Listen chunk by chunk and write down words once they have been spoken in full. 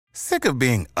Sick of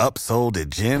being upsold at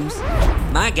gyms?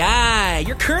 My guy,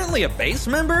 you're currently a base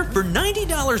member? For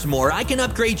 $90 more, I can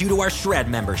upgrade you to our Shred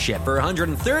membership. For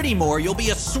 $130 more, you'll be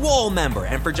a Swole member.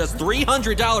 And for just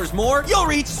 $300 more, you'll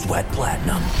reach Sweat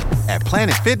Platinum. At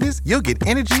Planet Fitness, you'll get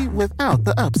energy without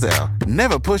the upsell.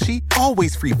 Never pushy,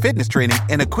 always free fitness training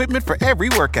and equipment for every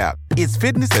workout. It's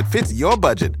fitness that fits your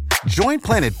budget. Join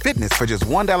Planet Fitness for just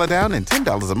 $1 down and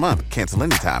 $10 a month. Cancel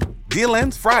anytime. Deal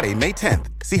ends Friday, May 10th.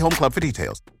 See Home Club for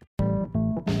details.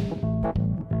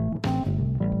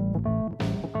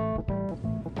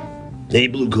 Hey,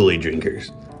 Blue Kool-Aid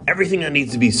drinkers. Everything that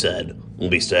needs to be said will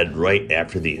be said right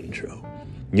after the intro.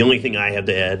 The only thing I have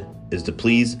to add is to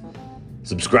please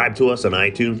subscribe to us on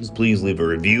iTunes. Please leave a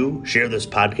review. Share this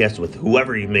podcast with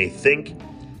whoever you may think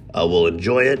will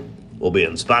enjoy it. We'll be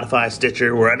on Spotify,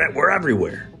 Stitcher. We're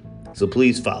everywhere. So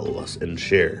please follow us and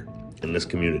share in this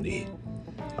community.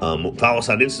 Follow us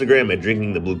on Instagram at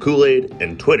Drinking the Blue Kool-Aid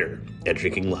and Twitter at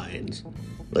Drinking Lions.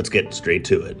 Let's get straight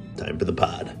to it. Time for the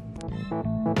pod.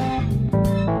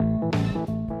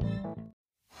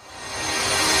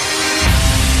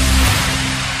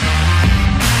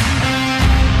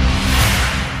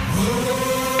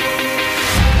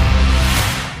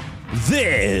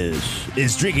 This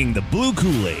is Drinking the Blue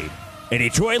Kool-Aid, a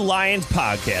Detroit Lions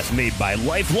podcast made by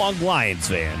lifelong Lions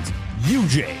fans.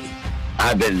 UJ.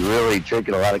 I've been really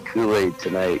drinking a lot of Kool-Aid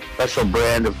tonight. Special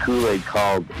brand of Kool-Aid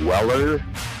called Weller.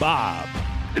 Bob.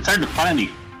 It's hard to find the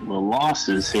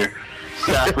losses here.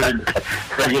 Stafford,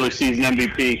 regular season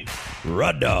MVP.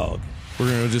 Rud Dog. We're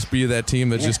going to just be that team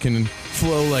that just can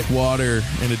flow like water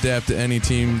and adapt to any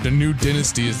team. The new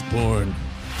dynasty is born.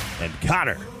 And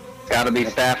Connor. Got to be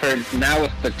Stafford. Now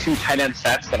with the two tight end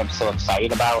sets that I'm so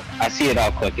excited about, I see it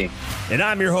all clicking. And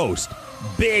I'm your host,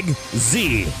 Big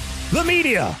Z. The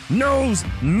media knows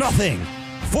nothing.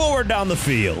 Forward down the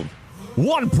field.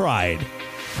 One pride.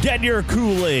 Get your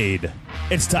Kool-Aid.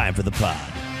 It's time for the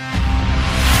pod.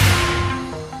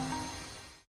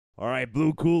 All right,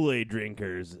 Blue Kool-Aid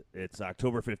drinkers. It's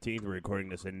October 15th. We're recording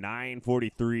this at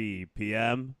 9:43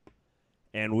 p.m.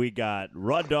 And we got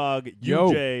Rud Dog,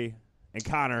 UJ, and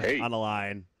Connor on the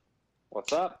line.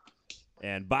 What's up?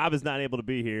 And Bob is not able to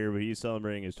be here, but he's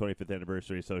celebrating his 25th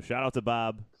anniversary. So shout out to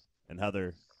Bob and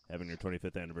Heather having your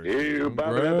 25th anniversary. Hey,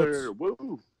 Bob and Heather.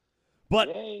 Woo. But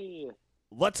Yay.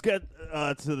 let's get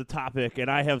to the topic, and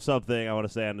I have something I want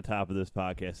to say on the top of this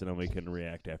podcast, and then we can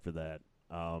react after that.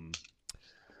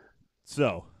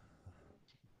 So,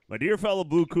 my dear fellow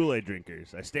Blue Kool-Aid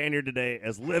drinkers, I stand here today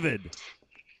as livid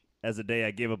as the day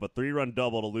I gave up a 3-run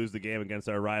double to lose the game against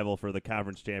our rival for the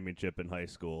conference championship in high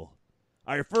school.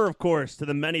 I refer, of course, to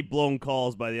the many blown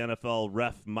calls by the NFL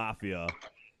ref mafia.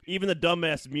 Even the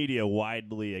dumbass media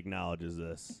widely acknowledges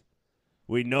this.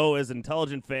 We know as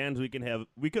intelligent fans we could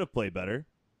have played better.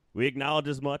 We acknowledge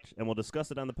as much, and we'll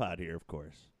discuss it on the pod here, of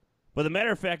course. But the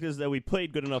matter of fact is that we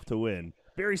played good enough to win.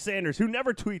 Barry Sanders, who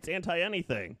never tweets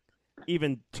anti-anything,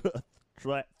 even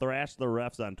thrashed the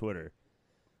refs on Twitter.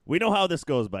 We know how this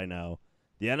goes by now.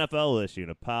 The NFL will issue an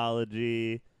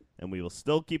apology, and we will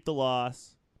still keep the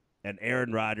loss, and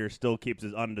Aaron Rodgers still keeps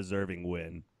his undeserving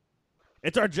win.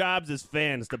 It's our jobs as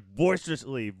fans to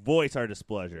boisterously voice our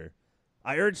displeasure.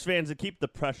 I urge fans to keep the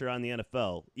pressure on the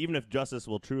NFL, even if justice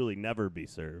will truly never be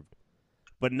served.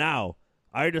 But now,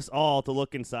 I urge us all to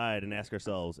look inside and ask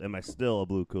ourselves, am I still a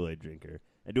Blue Kool-Aid drinker?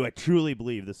 And do I truly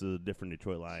believe this is a different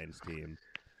Detroit Lions team?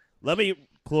 Let me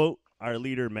quote our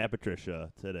leader, Matt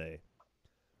Patricia, today.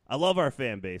 I love our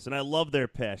fan base, and I love their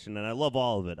passion, and I love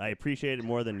all of it. I appreciate it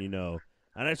more than you know.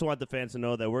 And I just want the fans to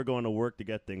know that we're going to work to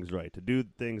get things right, to do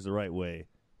things the right way.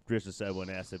 Patricia said when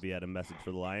asked if he had a message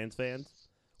for the Lions fans.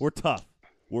 We're tough.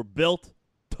 We're built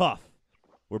tough.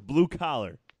 We're blue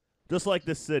collar, just like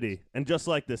this city and just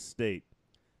like this state.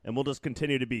 And we'll just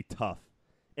continue to be tough.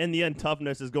 In the end,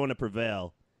 toughness is going to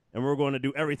prevail, and we're going to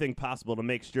do everything possible to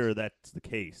make sure that's the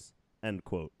case. End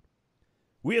quote.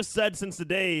 We have said since the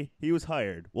day he was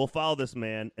hired, we'll follow this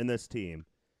man and this team.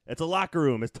 It's a locker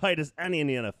room as tight as any in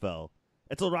the NFL.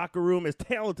 It's a locker room as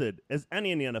talented as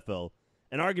any in the NFL,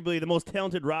 and arguably the most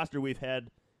talented roster we've had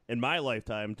in my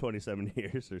lifetime, 27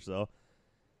 years or so.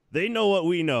 They know what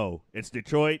we know. It's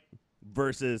Detroit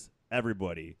versus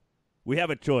everybody. We have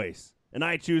a choice, and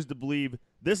I choose to believe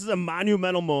this is a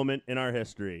monumental moment in our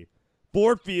history.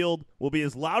 Ford Field will be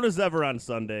as loud as ever on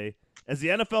Sunday as the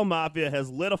NFL Mafia has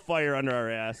lit a fire under our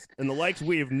ass and the likes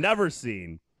we have never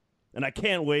seen. And I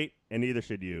can't wait, and neither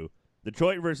should you.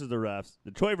 Detroit versus the refs.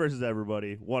 Detroit versus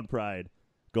everybody. One pride.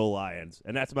 Go Lions.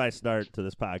 And that's my start to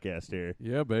this podcast here.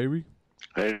 Yeah, baby.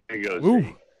 There you go.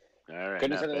 Ooh. All right.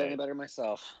 Couldn't have said it any better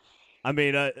myself. I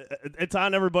mean, it's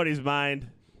on everybody's mind.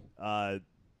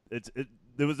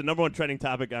 there was the number one trending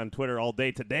topic on Twitter all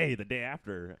day today, the day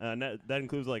after. And that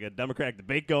includes like a Democratic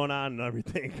debate going on and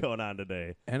everything going on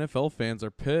today. NFL fans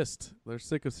are pissed. They're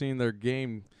sick of seeing their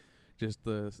game, just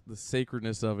the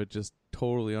sacredness of it just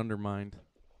totally undermined.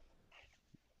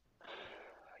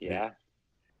 Yeah.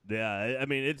 Yeah, I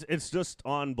mean it's just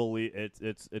unbelievable.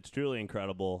 It's truly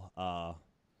incredible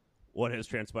what has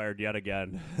transpired yet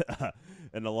again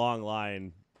in the long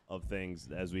line of things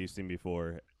as we've seen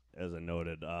before, as I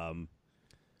noted. I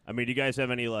mean, do you guys have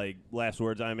any like last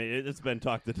words? I mean, it's been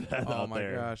talked to death out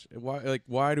there. Oh my gosh!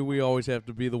 Why do we always have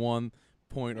to be the one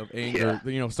point of anger?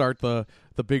 You know, start the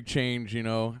big change. You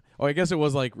know, I guess it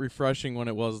was like refreshing when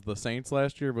it was the Saints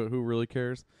last year, but who really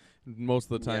cares?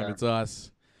 Most of the time, it's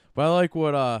us. But I like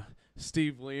what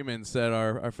Steve Lehman said,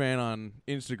 our fan on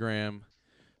Instagram.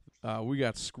 We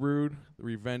got screwed. The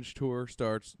revenge tour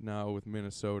starts now with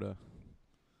Minnesota.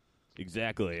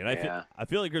 Exactly, and I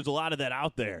feel like there's a lot of that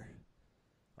out there.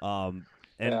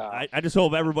 I just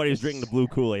hope everybody's drinking the blue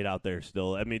Kool-Aid out there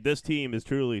still. I mean, this team is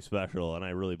truly special, and I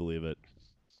really believe it.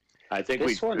 I think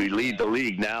we lead the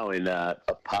league now in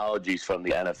apologies from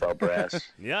the NFL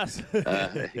brass. Yes.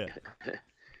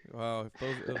 Wow,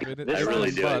 I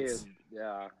really do.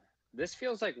 Yeah, this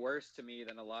feels like worse to me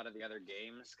than a lot of the other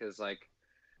games because like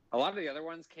a lot of the other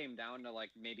ones came down to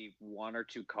like maybe 1 or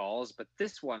 2 calls, but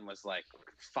this one was like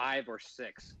 5 or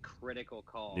 6 critical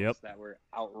calls that were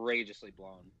outrageously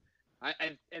blown. I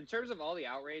in terms of all the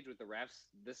outrage with the refs,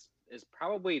 this is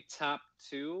probably top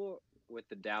 2 with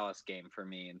the Dallas game for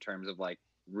me in terms of like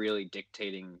really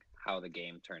dictating how the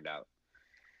game turned out,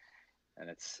 and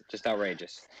it's just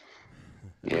outrageous.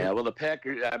 Yeah, well, the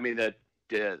Packers. I mean,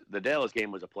 the Dallas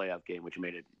game was a playoff game, which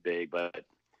made it big. But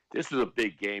this was a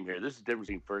big game here. This is the difference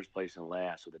between first place and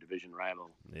last with a division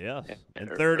rival. Yes, and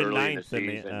third and ninth in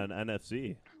the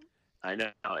NFC. I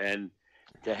know, and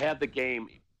to have the game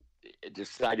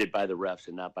decided by the refs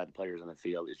and not by the players on the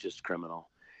field is just criminal.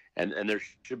 And there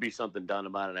should be something done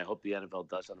about it. And I hope the NFL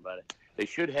does something about it. They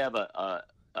should have a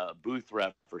booth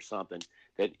ref or something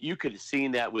that you could have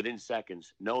seen that within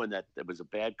seconds, knowing that it was a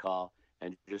bad call.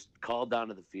 And just call down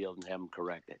to the field and have them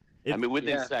correct it. I mean,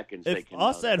 within seconds, they can. If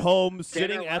us at home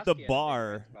sitting at the Orlovsky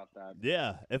bar,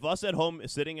 if us at home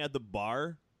sitting at the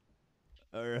bar,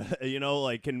 or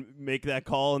like can make that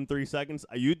call in 3 seconds,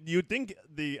 you'd think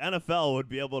the NFL would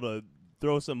be able to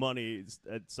throw some money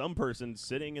at some person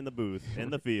sitting in the booth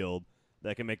in the field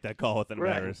that can make that call within a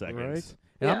matter of seconds. Right.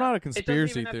 And I'm not a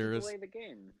conspiracy theorist. It doesn't even have to delay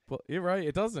the game. Well, you're right.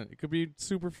 It doesn't. It could be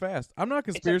super fast. I'm not a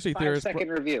conspiracy theorist. It's a 5-second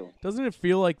review. Doesn't it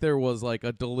feel like there was like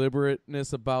a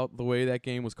deliberateness about the way that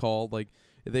game was called? Like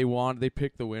they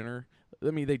picked the winner.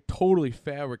 I mean, they totally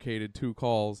fabricated 2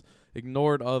 calls,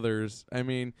 ignored others. I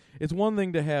mean, it's one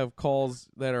thing to have calls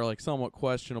that are like somewhat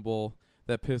questionable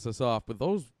that piss us off, but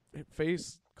those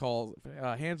face calls,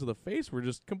 hands of the face, were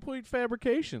just complete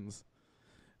fabrications.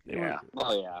 Yeah.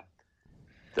 Oh yeah.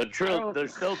 They're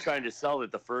still trying to sell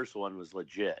that the first one was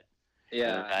legit.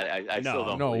 Yeah. I still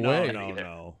don't. No believe way. that No. either.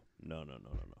 No.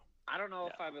 I don't know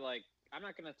if I would like. I'm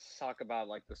not going to talk about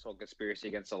like this whole conspiracy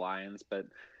against the Lions, but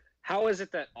how is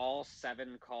it that all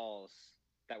 7 calls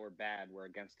that were bad were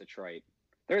against Detroit?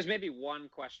 There's maybe 1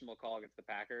 questionable call against the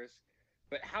Packers,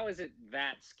 but how is it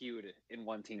that skewed in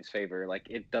one team's favor? Like,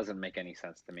 it doesn't make any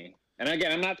sense to me. And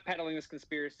again, I'm not peddling this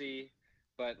conspiracy,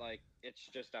 but like, it's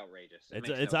just outrageous.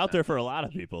 It's out there for a lot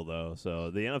of people though, so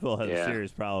the NFL has a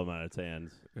serious problem on its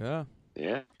hands. Yeah.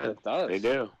 Yeah, it does. They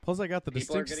do. Plus, I got the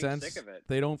People are distinct getting sense sick of it.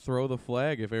 they don't throw the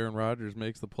flag if Aaron Rodgers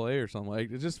makes the play or something.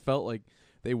 Like, it just felt like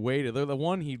they waited. They're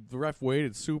the ref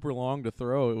waited super long to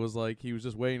throw. It was like he was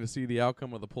just waiting to see the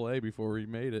outcome of the play before he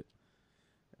made it.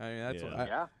 I mean, that's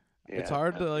what it's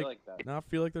hard to like not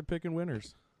feel like they're picking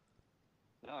winners.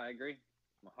 No, I agree.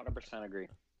 100% agree.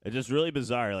 It's just really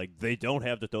bizarre. Like, they don't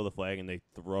have to throw the flag and they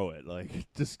throw it. Like,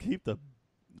 just keep the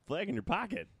flag in your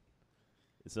pocket.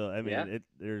 So I mean,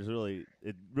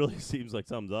 it really seems like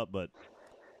something's up, but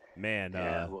man,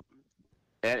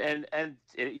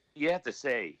 you have to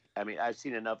say, I mean, I've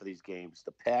seen enough of these games.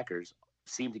 The Packers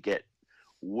seem to get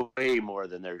way more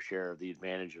than their share of the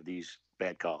advantage of these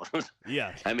bad calls.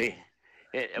 Yeah, I mean,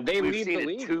 we've seen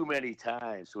it too many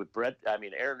times with Brett. I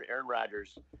mean, Aaron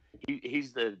Rodgers,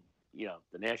 he's the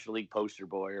National League poster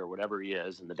boy or whatever he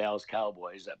is, and the Dallas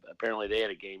Cowboys. Apparently, they had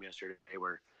a game yesterday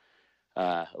where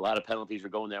a lot of penalties were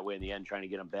going that way in the end, trying to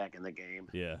get them back in the game.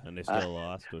 Yeah, and they still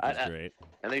lost, which is great.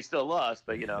 And they still lost,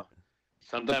 but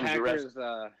sometimes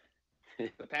the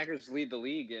Packers lead the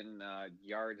league in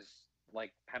yards,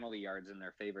 like penalty yards, in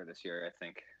their favor this year. I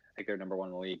think they're number 1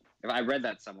 in the league. If I read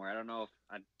that somewhere, I don't know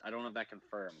if that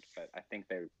confirmed, but I think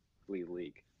they lead the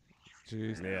league.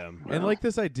 jeez. Yeah. And like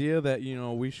this idea that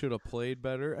we should have played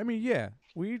better. I mean, yeah,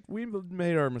 we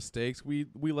made our mistakes. We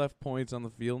left points on the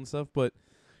field and stuff, but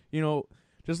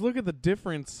just look at the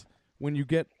difference when you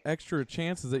get extra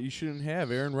chances that you shouldn't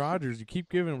have. Aaron Rodgers, you keep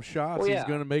giving him shots, he's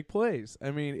going to make plays.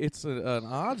 I mean, it's an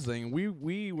odds thing.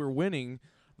 We were winning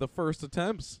the first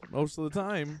attempts most of the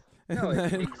time. No,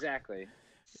 exactly.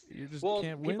 You just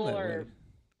can't win that way.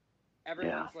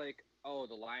 Everyone's like, oh,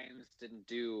 the Lions didn't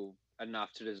do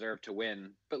enough to deserve to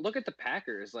win. But look at the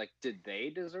Packers. Like, did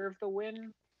they deserve the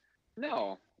win?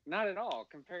 No, not at all.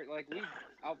 We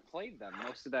outplayed them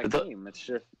most of that game. It's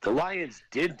just the Lions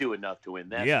did do enough to win.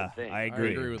 That's the thing. I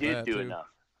agree. with did that do too. enough.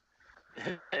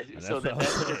 So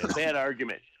that's a bad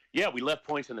argument. Yeah, we left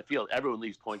points on the field. Everyone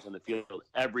leaves points on the field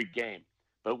every game.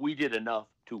 But we did enough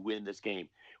to win this game.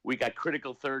 We got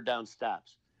critical third down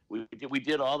stops. We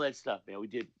did all that stuff, man.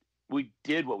 We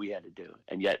did what we had to do,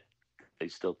 and yet they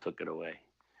still took it away.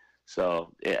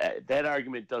 So that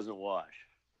argument doesn't wash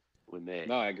with me.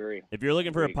 No, I agree. If you're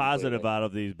looking for a Agree positive completely. out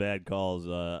of these bad calls,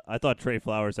 I thought Trey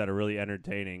Flowers had a really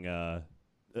entertaining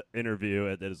interview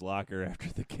at his locker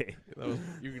after the game.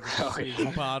 You can just see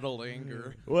his bottled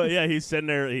anger. Well, yeah, he's sitting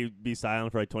there. He'd be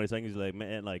silent for like 20 seconds. He's like,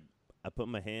 man, like, I put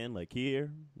my hand like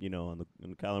here, on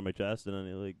the collar of my chest, and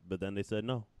then but then they said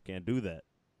no, can't do that.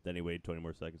 Then he waited 20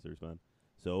 more seconds to respond.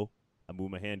 So I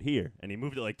moved my hand here, and he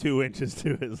moved it like 2 inches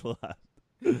to his left.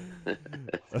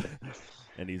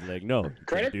 And he's like, no, you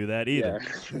can't do that either.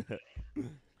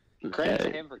 Credit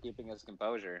to him for keeping his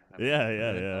composure.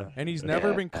 Yeah. And he's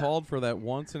never been called for that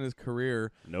once in his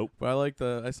career. Nope. But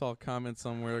I saw a comment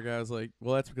somewhere. The guy was like,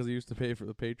 "Well, that's because he used to pay for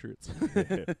the Patriots."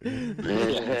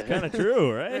 It's kind of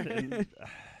true, right? And,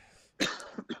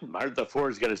 Martha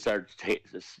Ford's going to start,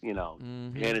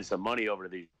 handing some money over to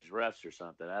these refs or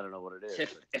something. I don't know what it is.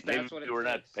 If Maybe that's what it we're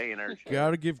not takes. paying our shit.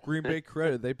 Got to give Green Bay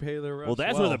credit; they pay their refs. well,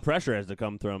 that's where the pressure has to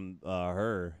come from.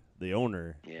 Her, the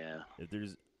owner. Yeah, If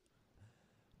there's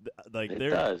it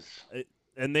does.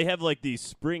 And they have like these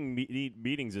spring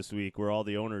meetings this week where all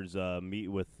the owners meet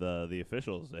with the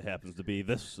officials. It happens to be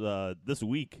this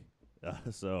week,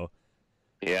 so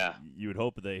Yeah. you would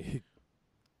hope they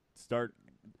start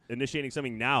initiating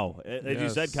something now. As you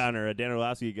said, Connor, Dan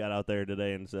Orlovsky got out there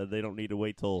today and said they don't need to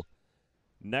wait till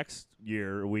next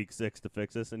year, week 6, to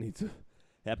fix this. It needs to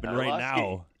happen right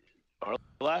now.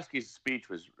 Orlovsky's speech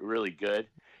was really good,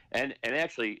 and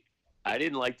actually, I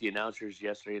didn't like the announcers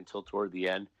yesterday until toward the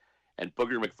end. And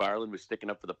Booger McFarland was sticking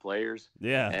up for the players.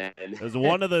 Yeah, and it was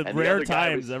one of the and rare other guy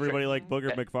times was everybody liked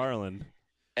Booger McFarland.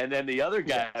 And then the other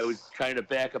guy was trying to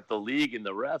back up the league and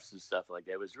the refs and stuff like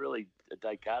that. It was really a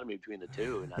dichotomy between the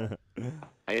two. And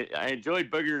I enjoyed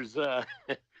Booger's.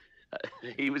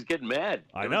 He was getting mad.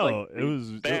 I know. It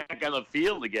was back on the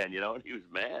field again, and he was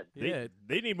mad.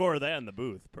 They need more of that in the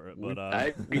booth. But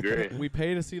I agree. We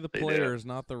pay to see the They do. players,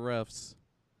 not the refs.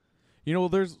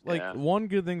 There's one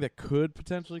good thing that could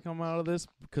potentially come out of this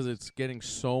because it's getting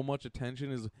so much attention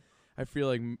is I feel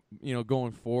like,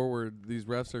 going forward, these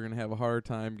refs are going to have a hard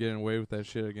time getting away with that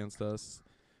shit against us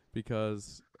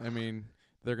because,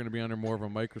 they're going to be under more of a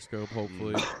microscope,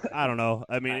 hopefully. I don't know.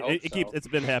 I hope so. It's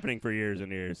been happening for years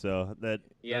and years, so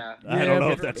Yeah. I don't know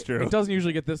but if that's true. It doesn't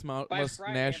usually get this much By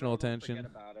Friday, national everyone will attention.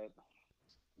 forget about it.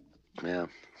 Yeah.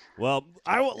 Well,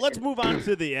 let's move on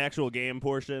to the actual game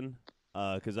portion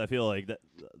because I feel like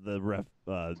the ref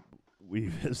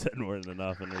we've said more than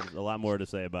enough, and there's a lot more to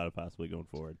say about it possibly going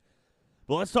forward.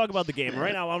 But let's talk about the game.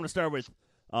 Right now, I'm going to start with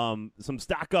some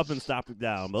stock up and stock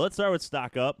down. But let's start with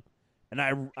stock up. And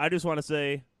I just want to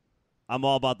say I'm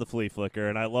all about the flea flicker,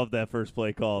 and I love that first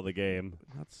play call of the game.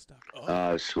 Not stuck.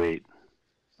 Oh, sweet.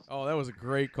 Oh, that was a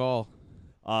great call.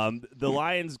 The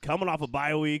Lions coming off a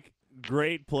bye week,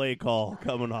 great play call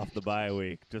coming off the bye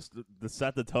week. Just to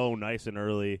set the tone nice and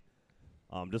early.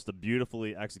 Just a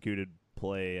beautifully executed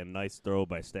play and nice throw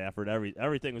by Stafford.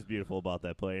 Everything was beautiful about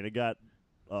that play, and it got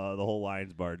the whole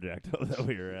Lions bar jacked up that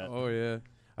we were at. Oh, yeah.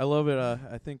 I love it.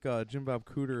 I think Jim Bob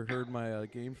Cooter heard my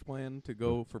games plan to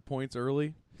go for points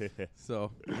early.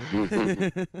 So,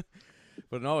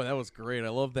 but no, that was great. I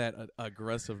love that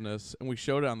aggressiveness, and we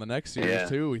showed it on the next series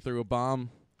too. We threw a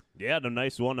bomb. Yeah, the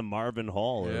nice one to Marvin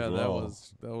Hall. Yeah, as well.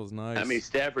 that was nice.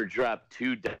 Stafford dropped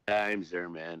 2 dimes there,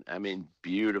 man.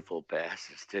 Beautiful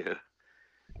passes too.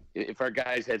 If our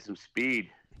guys had some speed,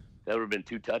 that would have been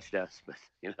 2 touchdowns. But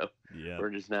yeah. we're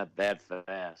just not that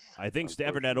fast. I think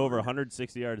Stafford had over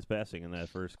 160 yards passing in that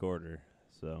first quarter.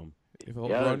 So if the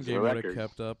Yeah, run that's a game would have record.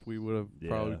 kept up, we would have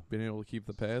probably been able to keep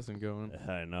the passing going.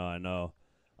 I know.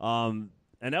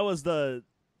 And that was the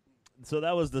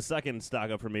second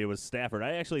stock up for me was Stafford.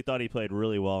 I actually thought he played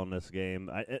really well in this game,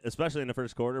 especially in the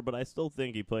first quarter. But I still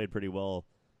think he played pretty well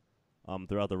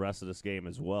throughout the rest of this game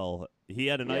as well. He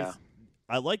had a nice. Yeah.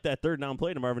 I like that third down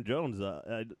play to Marvin Jones.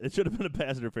 It should have been a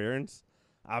pass interference,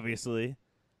 obviously.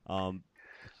 Oh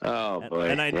boy!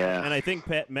 And I think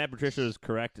Matt Patricia is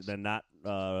correct to not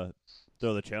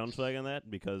throw the challenge flag on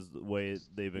that, because the way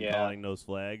they've been calling those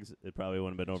flags, it probably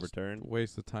wouldn't have been overturned.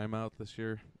 Waste of timeout this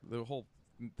year.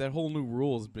 That whole new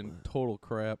rule has been total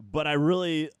crap. But I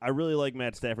really like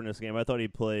Matt Stafford in this game. I thought he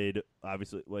played,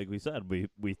 obviously, like we said,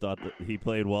 we thought that he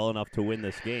played well enough to win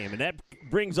this game, and that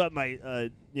brings up my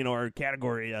our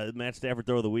category, Matt Stafford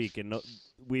throw of the week, and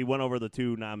we went over the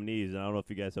two nominees. And I don't know if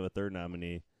you guys have a third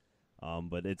nominee,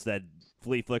 but it's that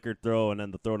flea flicker throw and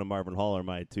then the throw to Marvin Hall are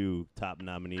my two top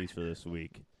nominees for this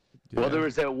week. Well, there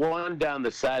was that one down the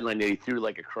sideline that he threw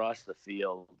like across the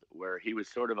field where he was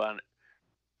sort of on,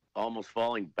 almost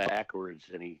falling backwards,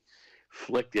 and he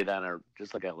flicked it on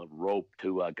just like a rope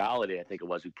to Galladay, I think it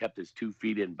was, who kept his 2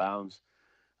 feet in bounds.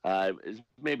 It was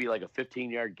maybe like a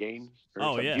 15-yard gain.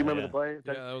 Oh, yeah. Do you remember the play?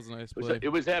 Yeah, that was a nice play. It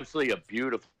was absolutely a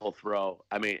beautiful throw.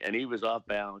 I mean, and he was off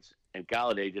balance, and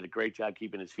Galladay did a great job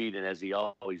keeping his feet in, as he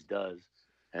always does.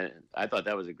 And I thought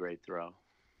that was a great throw.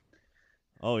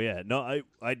 Oh yeah, no,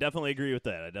 I definitely agree with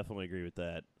that.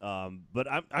 But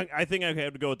I think I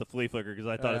have to go with the flea flicker because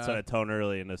I thought it set a tone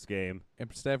early in this game.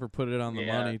 And Stafford put it on the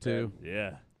money too.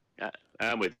 Yeah,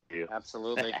 I'm with you.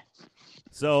 Absolutely.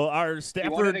 So our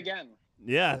Stafford He won it again.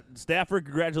 Yeah, Stafford,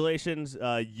 congratulations!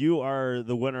 You are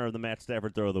the winner of the Matt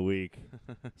Stafford throw of the week.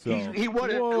 So he won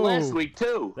it last week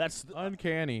too. That's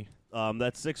uncanny.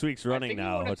 That's 6 weeks running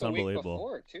now. It's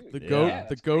unbelievable. Before,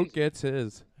 the goat gets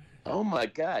his. Oh my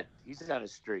God, he's on a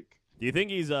streak. Do you think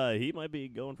he might be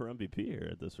going for MVP here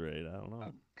at this rate? I don't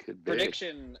know. Could be.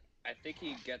 Prediction: I think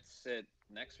he gets it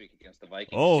next week against the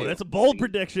Vikings. Oh, too. that's a bold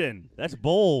prediction. That's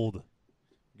bold.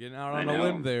 Getting out on a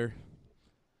limb there.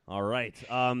 All right.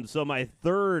 So my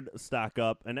third stock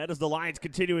up, and that is the Lions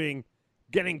continuing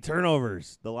getting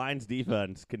turnovers. The Lions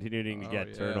defense continuing to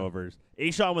get turnovers.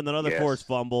 A'Shawn with another forced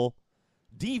fumble.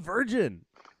 D. Virgin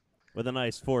with a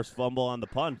nice forced fumble on the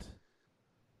punt.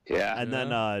 Yeah. And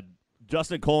then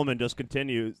Justin Coleman just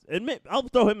continues. I'll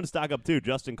throw him in stock up too.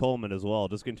 Justin Coleman as well,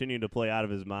 just continuing to play out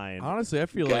of his mind. Honestly, I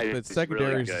feel like the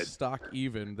secondary's really stock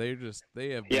even. They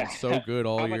have been so good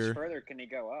all year. How much further can he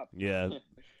go up? Yeah.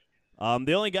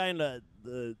 The only guy in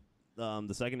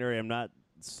the secondary I'm not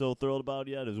so thrilled about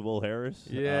yet is Will Harris.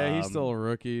 Yeah, he's still a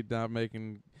rookie, not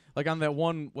making like on that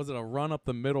one. Was it a run up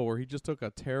the middle where he just took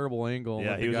a terrible angle?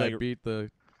 Yeah, and he was guy beat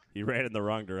the. He ran in the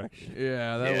wrong direction.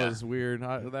 Yeah, that was weird.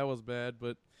 That was bad,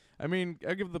 but I mean,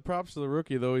 I give the props to the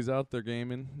rookie though. He's out there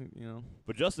gaming,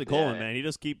 But Justin Coleman, man, he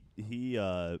just he's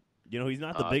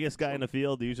not the biggest guy in the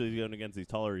field. Usually he's going against these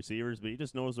taller receivers, but he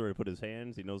just knows where to put his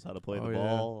hands. He knows how to play the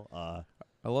ball.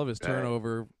 I love his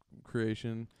turnover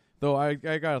creation. Though I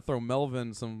gotta throw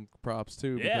Melvin some props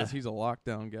too because he's a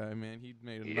lockdown guy, man. He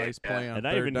made a nice play on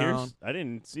third down. I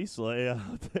didn't see Slay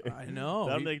out there. I know.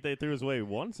 I don't think they threw his way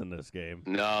once in this game.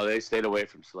 No, they stayed away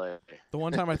from Slay. The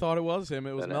one time I thought it was him,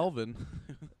 it was Melvin.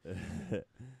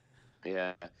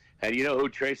 Yeah, and you know who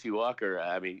Tracy Walker?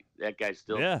 I mean, that guy's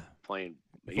still playing.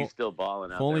 He's still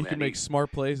balling out there. If only he could make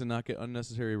smart plays and not get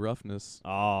unnecessary roughness.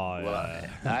 Oh, well,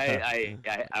 I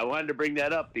wanted to bring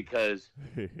that up because,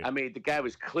 I mean, the guy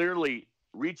was clearly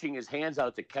reaching his hands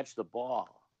out to catch the ball.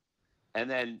 And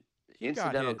then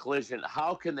incidental collision.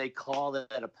 How can they call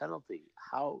that a penalty?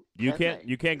 You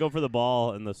can't go for the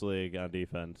ball in this league on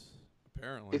defense.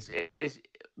 Apparently.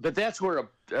 But that's where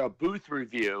a booth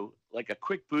review, like a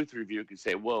quick booth review, could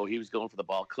say, whoa, he was going for the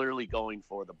ball, clearly going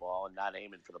for the ball and not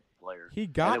aiming for the player. He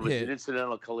got hit. It was hit. an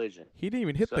incidental collision. He didn't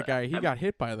even hit the guy. He got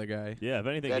hit by the guy. Yeah, if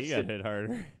anything, he got hit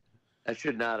harder. That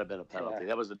should not have been a penalty.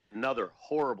 That was another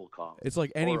horrible call. It's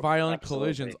like any violent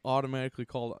collision's automatically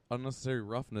called unnecessary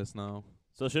roughness now.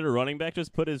 So should a running back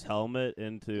just put his helmet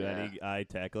into any guy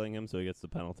tackling him so he gets the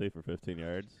penalty for 15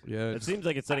 yards? Yeah. It seems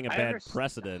like it's setting a bad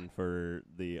precedent for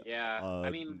the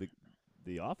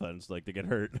the offense, like, to get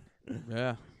hurt.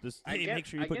 Yeah. Just make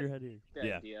sure you put your head here.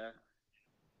 Idea.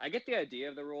 I get the idea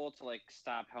of the rule to like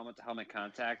stop helmet to helmet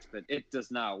contact, but it does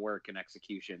not work in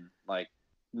execution. Like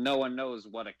no one knows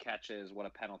what a catch is, what a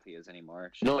penalty is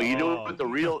anymore. No, you know what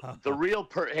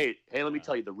hey, let me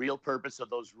tell you, the real purpose of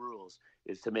those rules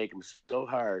is to make them so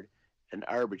hard and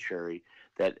arbitrary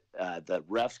that the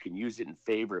refs can use it in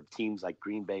favor of teams like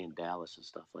Green Bay and Dallas and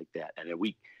stuff like that. And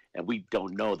we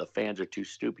don't know. The fans are too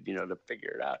stupid, to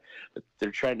figure it out. But they're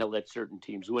trying to let certain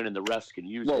teams win, and the refs can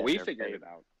use it. Well, we figured it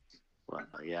out. Well,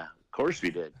 yeah, of course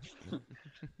we did.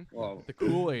 Well, the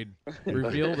Kool-Aid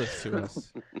revealed this to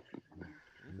us.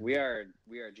 We are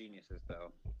geniuses,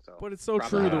 though. So, but it's so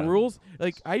true. The rules,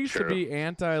 like I used to be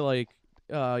anti, like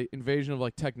invasion of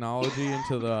like technology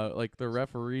into the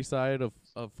referee side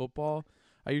of football.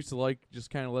 I used to like just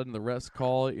kind of letting the refs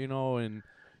call it, and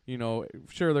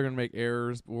sure they're gonna make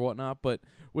errors or whatnot, but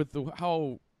with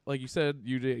how, like you said,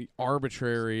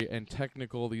 arbitrary and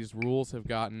technical these rules have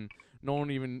gotten, no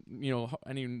one even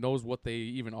knows what they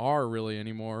even are really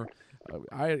anymore.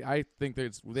 I think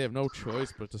they have no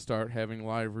choice but to start having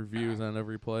live reviews on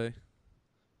every play.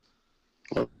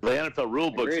 Well, the NFL rule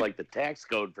book's like the tax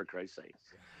code, for Christ's sake.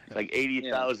 It's like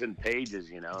 80,000 pages,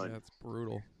 That's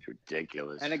brutal. It's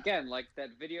ridiculous. And again, like that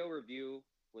video review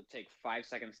would take 5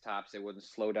 seconds tops. It wouldn't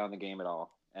slow down the game at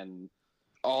all, and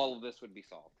all of this would be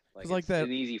solved. It's that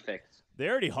an easy fix. They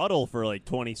already huddle for like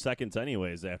 20 seconds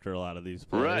anyways after a lot of these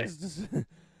plays.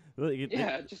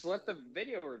 Right. Just let the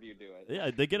video review do it.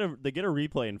 Yeah, they get a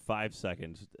replay in 5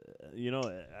 seconds.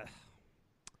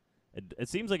 It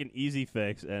seems like an easy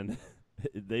fix, and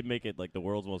they make it like the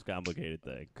world's most complicated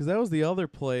thing. Because that was the other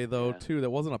play, though, too. That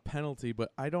wasn't a penalty,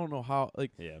 but I don't know how.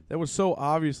 Yeah. That was so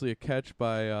obviously a catch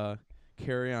by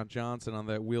Kerryon Johnson on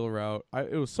that wheel route.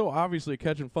 It was so obviously a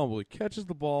catch and fumble. He catches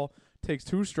the ball, takes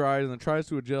 2 strides, and then tries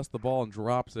to adjust the ball and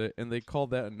drops it, and they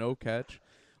called that a no catch.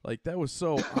 Like, that was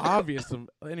so obvious to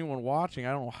anyone watching.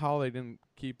 I don't know how they didn't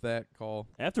keep that call.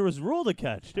 After it was ruled a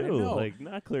catch, too. I know. Like,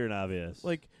 not clear and obvious.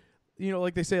 Like,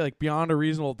 like they say, like, beyond a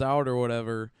reasonable doubt or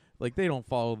whatever. Like, they don't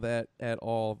follow that at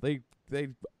all. They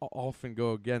often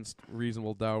go against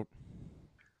reasonable doubt.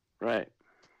 Right.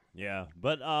 Yeah,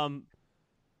 but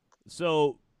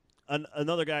so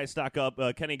another guy stock up,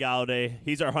 Kenny Galladay.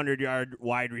 He's our 100-yard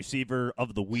wide receiver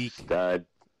of the week. Stud.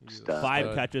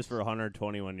 5 catches for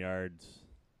 121 yards.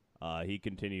 He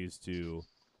continues to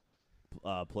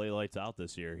play lights out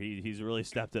this year. He's really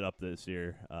stepped it up this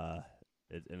year,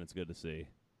 and it's good to see.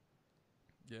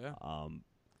 Yeah.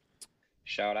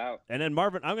 Shout out. And then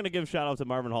Marvin, I'm going to give shout out to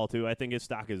Marvin Hall too. I think his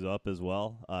stock is up as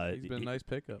well. He's been a nice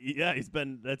pickup. Yeah,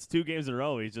 that's 2 games in a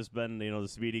row. He's just been, the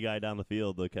speedy guy down the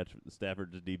field to catch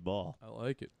Stafford's deep ball. I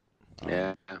like it.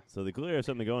 Yeah. So they clearly have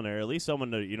something going there. At least someone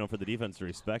to, for the defense to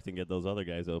respect and get those other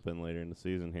guys open later in the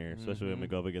season here, especially when we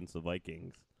go up against the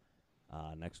Vikings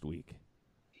next week.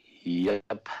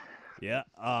 Yep. Yeah.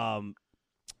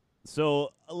 So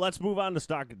let's move on to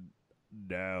stock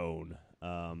down.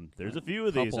 There's a few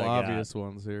of these. Couple obvious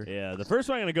ones here. Yeah. The first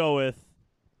one I'm going to go with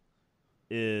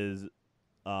is,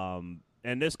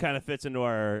 and this kind of fits into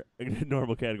our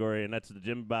normal category, and that's the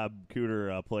Jim Bob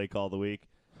Cooter play call of the week.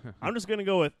 I'm just going to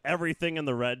go with everything in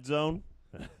the red zone.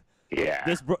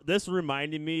 Yeah. This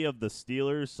reminded me of the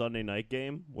Steelers Sunday night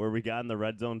game where we got in the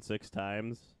red zone 6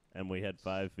 times and we had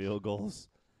 5 field goals.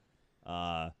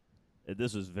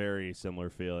 This was very similar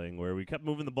feeling where we kept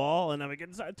moving the ball and then we get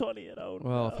inside 20 and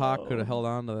well, if Hawk could have held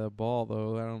on to that ball,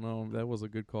 though, I don't know. That was a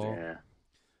good call. Yeah.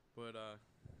 But,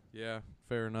 yeah,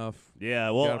 fair enough. Yeah,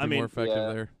 well, I mean, more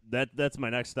effective there. That's my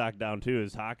next stock down too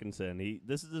is Hawkinson.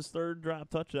 This is his 3rd drop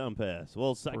touchdown pass.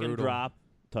 Well, 2nd Brutal. drop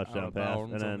touchdown pass,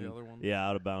 and then the other one.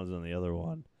 out of bounds on the other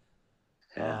one.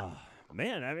 Yeah.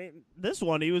 Man, I mean, this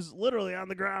one he was literally on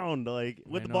the ground, like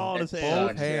with the ball in his It hand.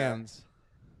 Both hands.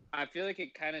 I feel like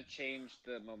it kind of changed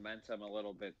the momentum a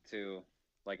little bit too.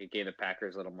 Like it gave the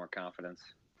Packers a little more confidence.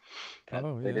 That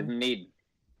they didn't need.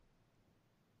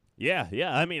 Yeah.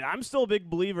 I mean, I'm still a big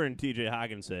believer in T.J.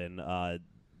 Hawkinson.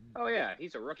 Oh yeah,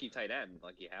 he's a rookie tight end.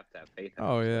 Like you have to have faith in him.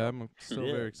 Oh yeah, I'm still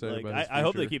very excited about his I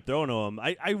hope they future. keep throwing to him.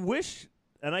 I wish,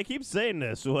 and I keep saying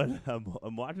this when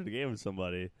I'm watching the game with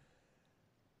somebody.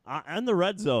 On the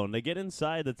red zone, they get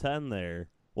inside the 10 there.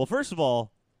 Well, first of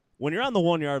all, when you're on the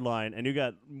 1-yard line and you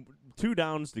got 2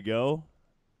 downs to go,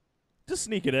 just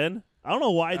sneak it in. I don't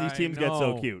know why these teams get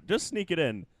so cute. Just sneak it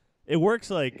in. It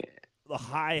works like a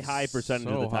high percentage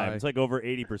of the time. High. It's like over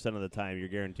 80% of the time you're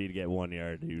guaranteed to get 1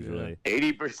 yard usually.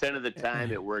 80% of the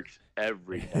time it works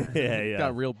every time. Yeah. It's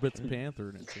got real bits of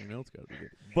Panther in it, so you know it's got to be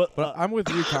good. But I'm with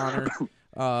you, Connor.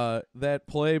 That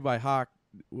play by Hawk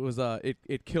was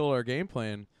it killed our game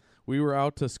plan. We were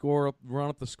out to run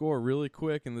up the score really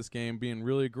quick in this game, being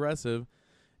really aggressive,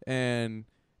 and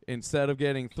instead of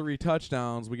getting 3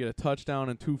 touchdowns, we get a touchdown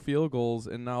and 2 field goals,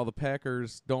 and now the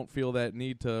Packers don't feel that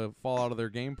need to fall out of their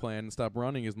game plan and stop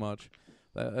running as much.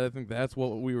 I think that's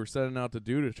what we were setting out to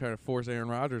do, to try to force Aaron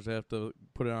Rodgers to have to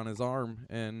put it on his arm,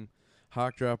 and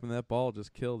Hawk dropping that ball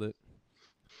just killed it.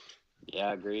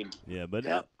 Yeah, agreed. Yeah, but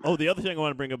the other thing I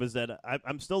want to bring up is that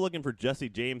I'm still looking for Jesse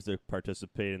James to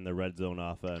participate in the red zone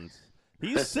offense.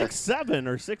 He's 6'7"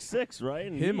 or 6'6", right?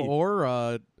 And Him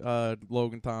or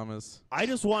Logan Thomas. I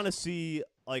just want to see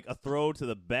like a throw to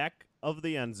the back of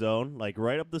the end zone, like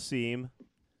right up the seam,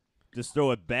 just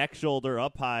throw it back shoulder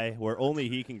up high where only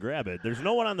he can grab it. There's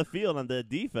no one on the field on the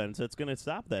defense that's going to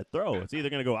stop that throw. It's either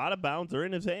going to go out of bounds or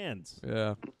in his hands.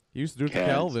 Yeah. He used to do it to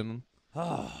Calvin.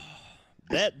 It's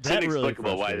that really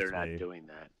inexplicable why they're frustrates not me. doing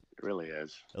that. It really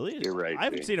is. At least You're right. I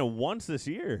haven't Pete. seen it once this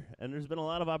year, and there's been a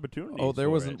lot of opportunities. Oh, there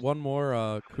for was it. one more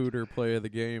Cooter play of the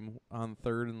game on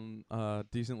third and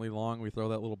decently long. We throw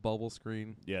that little bubble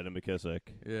screen. Yeah, to McKissick.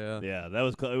 Yeah. Yeah, that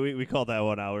was we called that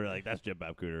one out. We were like, that's Jim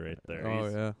Bob Cooter right there. Oh,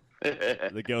 He's- yeah.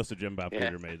 The ghost of Jim Bob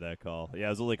Yeah. Cooter made that call. Yeah, it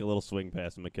was like a little swing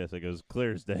pass to McKissick. It was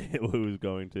clear as day who was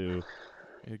going to.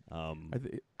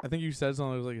 I think you said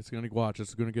something. I was like, it's going to watch.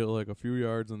 It's going to get like a few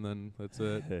yards, and then that's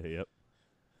it. Yep.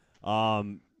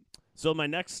 So my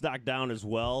next stock down as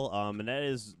well, and that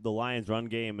is the Lions' run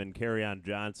game and Kerryon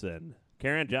Johnson.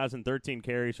 Kerryon Johnson, 13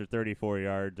 carries for 34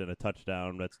 yards and a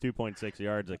touchdown. That's 2.6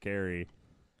 yards a carry.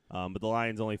 But the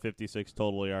Lions only 56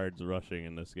 total yards rushing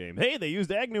in this game. Hey, they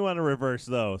used Agnew on a reverse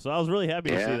though, so I was really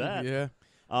happy to see that. Yeah.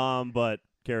 But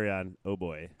Kerryon, oh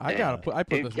boy. I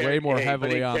put In this Car- way more hey, but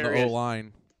heavily in on the Carrion's-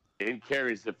 O-line. In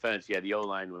Carey's defense, the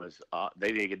O-line was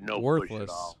they didn't get no push Worthless. at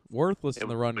all. Worthless It in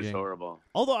the run was game. horrible.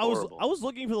 Although Horrible. I was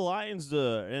looking for the Lions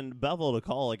and Bevel to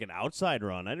call like an outside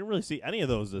run. I didn't really see any of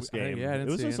those this game. Yeah, I didn't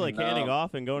it was see just any. like handing No.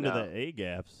 off and going to No. the A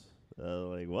gaps.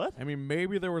 Like what? I mean,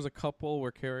 maybe there was a couple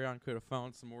where Kerryon could have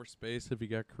found some more space if he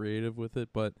got creative with it,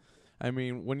 but I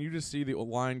mean, when you just see the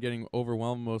line getting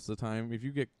overwhelmed most of the time, if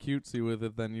you get cutesy with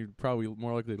it, then you're probably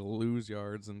more likely to lose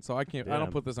yards. And so I Yeah.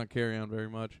 don't put this on Kerryon very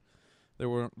much. There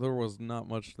was not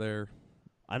much there.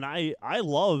 And I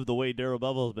love the way Darrell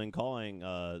Bevel has been calling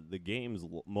the games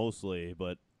mostly,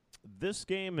 but this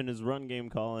game and his run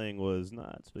game calling was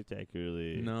not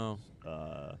spectacularly No.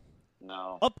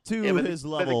 No. up to Yeah, but his the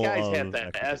level. guys of have to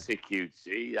execution. execute.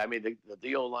 See, I mean,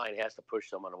 the O-line has to push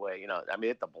someone away.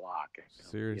 Hit the block.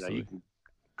 Seriously. You can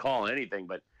call anything,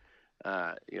 but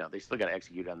they still got to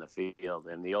execute on the field.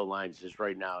 And the O-line's just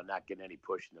right now not getting any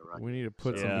push in the run. We need to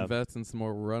put Yeah. some vets and some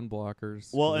more run blockers.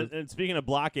 Well, and speaking of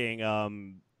blocking,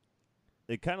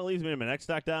 it kind of leads me to my next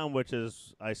stock down, which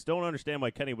is I still don't understand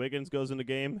why Kenny Wiggins goes in the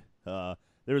game.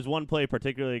 There was one play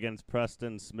particularly against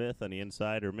Preston Smith on the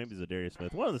inside, or maybe Zadarius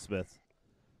Smith, one of the Smiths.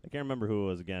 I can't remember who it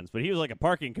was against, but he was like a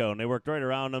parking cone. They worked right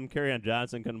around him. Kerryon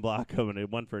Johnson couldn't block him, and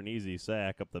it went for an easy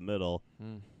sack up the middle.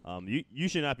 You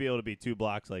should not be able to beat two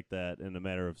blocks like that in a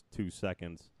matter of 2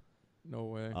 seconds. No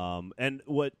way. And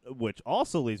which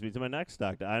also leads me to my next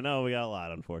stock. I know we got a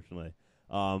lot, unfortunately,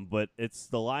 but it's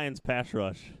the Lions pass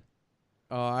rush,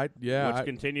 which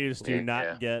continues to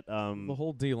not get the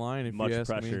whole D line, if much you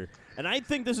ask pressure. me. And I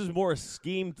think this is more a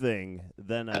scheme thing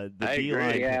than the I D agree.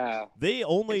 line. Yeah. They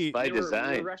only It's by They were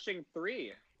design. rushing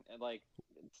 3, and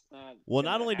it's not. well,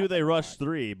 gonna not only do they happen a rush lot.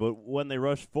 3, but when they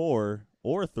rush 4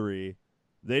 or 3,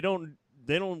 they don't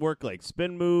work like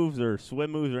spin moves or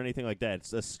swim moves or anything like that.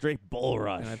 It's a straight bull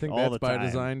rush. And I think all that's the by time.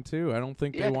 design too. I don't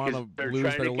think they want because to they're lose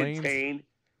trying their to lanes contain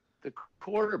the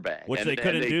quarterback, Which and, they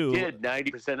couldn't and do. Did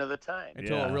 90% of the time.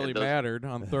 until Yeah. it really It does- mattered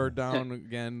on third down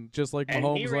again, just like And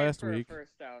he Mahomes ran last for week. a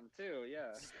first down too.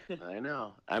 Yeah. I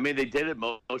know. I mean, they did it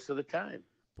most of the time,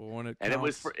 But when it and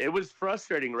counts, it was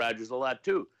frustrating Rodgers a lot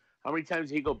too. How many times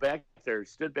did he go back there,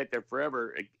 stood back there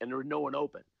forever, and there was no one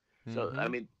open? So Mhm. I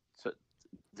mean,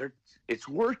 it's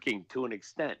working to an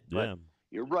extent. But Yeah.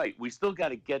 you're right. We still got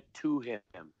to get to him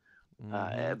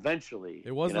Mhm. eventually.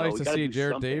 It was You know, nice we to gotta see do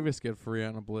Jared something. Davis get free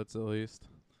on a blitz at least.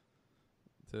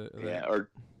 Yeah, or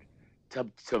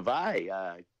Tavai.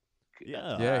 Yeah.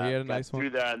 Yeah, he had a got nice one. through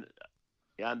there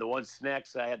on the one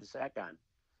snacks I had the sack on.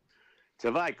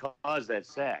 Tavai caused that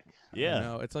sack. Yeah.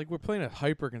 No, it's like we're playing a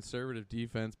hyper conservative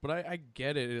defense, but I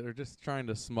get it. They're just trying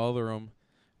to smother them,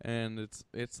 and it's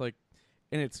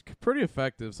pretty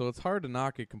effective. So it's hard to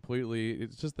knock it completely.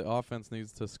 It's just the offense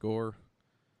needs to score.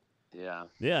 Yeah.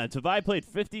 Yeah, and Tavai played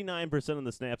 59% of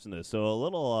the snaps in this, so a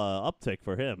little uptick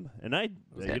for him. And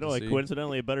good to see.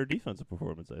 coincidentally, a better defensive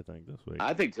performance, I think, this week.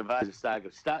 I think Tavai's a stock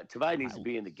of stock. Tavai needs to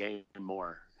be in the game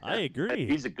more. I agree.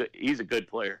 He's a good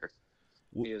player.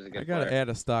 He is a good I gotta player. add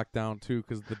a stock down too,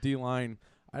 because the D line.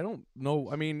 I don't know.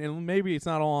 I mean, and maybe it's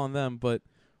not all on them, but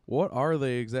what are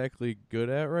they exactly good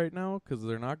at right now? Because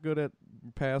they're not good at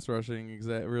pass rushing,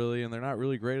 really, and they're not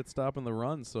really great at stopping the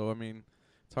run. So I mean,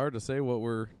 it's hard to say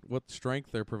what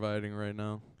strength they're providing right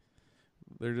now.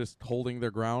 They're just holding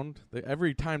their ground.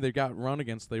 Every time they got run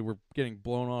against, they were getting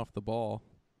blown off the ball.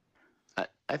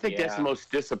 I think that's Yeah. the most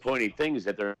disappointing thing is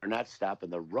that they're not stopping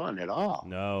the run at all.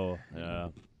 No. Yeah.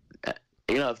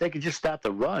 If they could just stop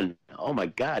the run, oh my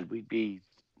God, we'd be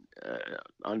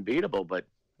unbeatable. But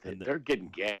they're getting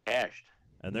gashed.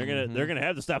 And they're gonna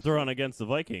have to stop the run against the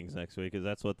Vikings next week, because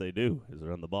that's what they do, is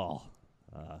run the ball.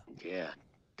 Yeah,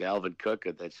 Dalvin Cook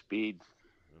at that speed.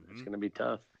 It's going to be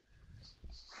tough.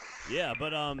 Yeah,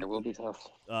 but It will be tough.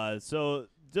 so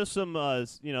just some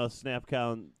snap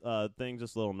count things,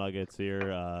 just little nuggets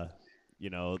here.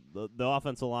 The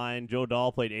offensive line. Joe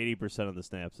Dahl played 80% of the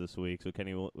snaps this week, so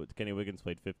Kenny Wiggins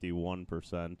played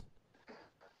 51%.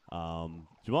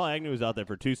 Jamal Agnew was out there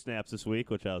for 2 snaps this week,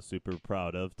 which I was super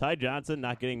proud of. Ty Johnson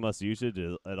not getting much usage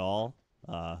at all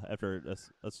after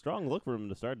a strong look for him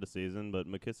to start the season, but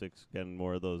McKissick's getting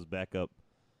more of those backup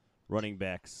running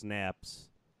back snaps.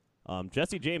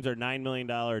 Jesse James, our $9 million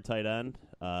tight end,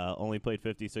 only played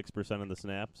 56% of the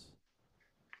snaps.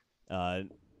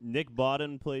 Nick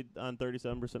Bawden played on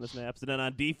 37% of snaps. And then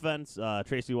on defense,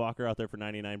 Tracy Walker out there for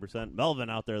 99%. Melvin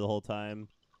out there the whole time.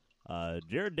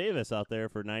 Jared Davis out there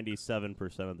for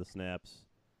 97% of the snaps.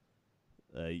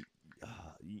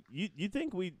 You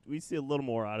think we see a little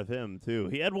more out of him, too.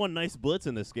 He had one nice blitz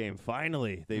in this game.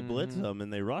 Finally, they blitz him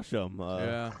and they rush him.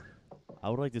 Yeah. I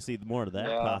would like to see more of that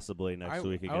possibly next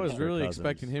week against I was Kirk really Cousins.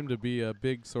 expecting him to be a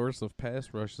big source of pass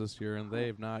rush this year, and they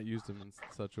have not used him in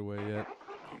such a way yet.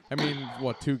 I mean,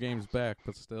 2 games back,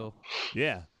 but still.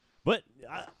 Yeah. But,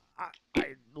 I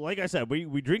like I said,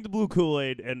 we drink the blue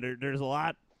Kool-Aid, and there's a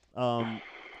lot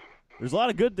there's a lot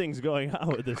of good things going on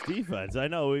with this defense. I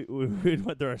know we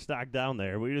went through our stock down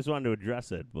there. We just wanted to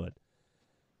address it, but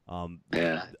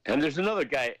yeah. And there's another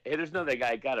guy.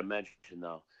 I got to mention,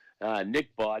 though.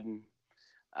 Nick Bawden.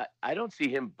 I don't see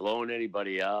him blowing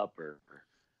anybody up or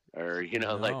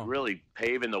like really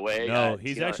paving the way. No,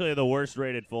 he's actually the worst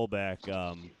rated fullback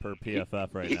per PFF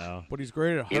right now. But he's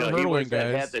great at he hurdling wears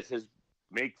that guys. hat that says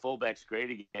 "Make fullbacks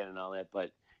great again" and all that,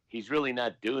 but he's really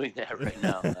not doing that right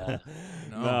now.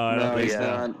 No, I don't think he's so.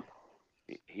 not.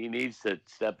 He needs to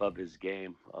step up his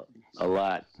game a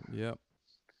lot. Yep.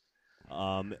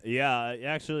 Yeah,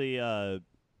 actually,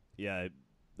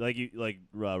 like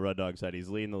Red Dog said, he's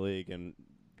leading the league and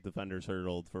defenders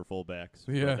hurdled for fullbacks.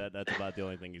 Yeah. But that's about the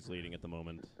only thing he's leading at the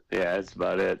moment. Yeah, that's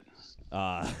about it.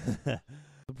 The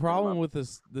problem with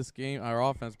this game, our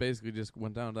offense basically just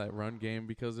went down to that run game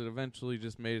because it eventually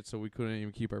just made it so we couldn't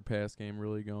even keep our pass game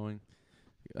really going.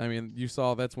 I mean, you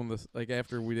saw that's when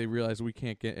after they realized we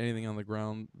can't get anything on the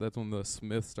ground, that's when the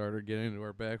Smith started getting into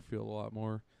our backfield a lot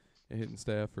more and hitting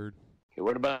Stafford. Okay,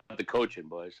 what about the coaching,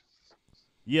 boys?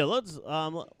 Yeah, let's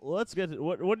get to,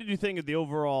 what did you think of the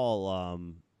overall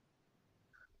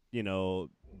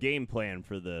game plan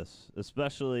for this,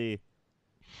 especially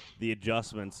the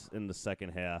adjustments in the second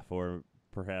half or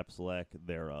perhaps lack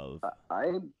thereof?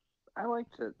 I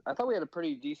liked it. I thought we had a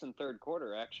pretty decent third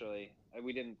quarter, actually.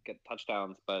 We didn't get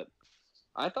touchdowns, but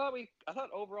I thought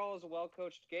overall it was a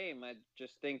well-coached game. I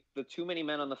just think the too many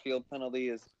men on the field penalty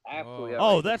is absolutely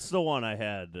outrageous. That's the one I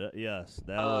had. Yes,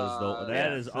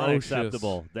 that is Atrocious.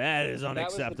 unacceptable. That is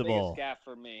unacceptable. That was the biggest gaffe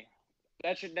for me.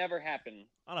 That should never happen.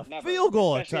 On a Never. field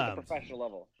goal Especially at attempt. the professional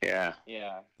level. Yeah.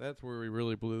 Yeah. That's where we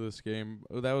really blew this game.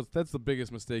 That's the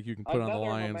biggest mistake you can put on the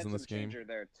Lions in this game. Changer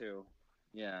there too.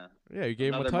 Yeah. Yeah, you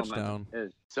gave him a touchdown.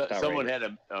 Someone had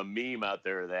a meme out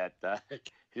there that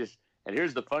and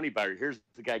here's the funny part. Here's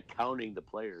the guy counting the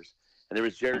players, and there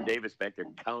was Jared Davis back there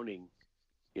counting.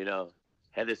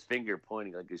 Had his finger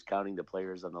pointing like he's counting the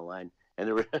players on the line, and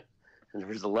there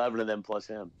was 11 of them plus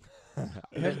him.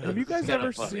 Have you guys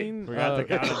ever seen? Forgot to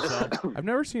count himself. I've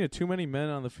never seen a too many men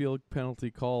on the field penalty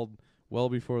called well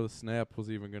before the snap was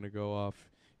even going to go off.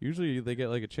 Usually they get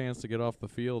like a chance to get off the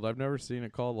field. I've never seen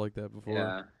it called like that before.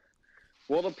 Yeah.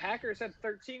 Well, the Packers had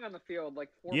 13 on the field, like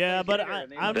 4 Yeah, plays but later,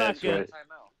 and they I'm were not called good.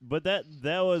 timeout. But that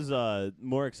was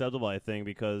more acceptable, I think,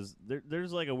 because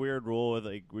there's like a weird rule with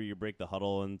like where you break the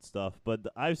huddle and stuff. But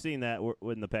I've seen that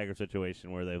in the Packer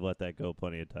situation where they've let that go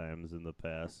plenty of times in the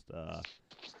past.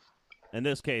 In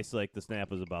this case, like the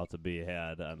snap was about to be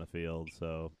had on the field,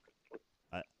 so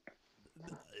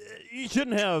you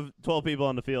shouldn't have 12 people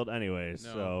on the field anyways.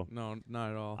 No,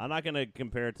 not at all. I'm not going to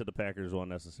compare it to the Packers one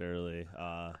necessarily.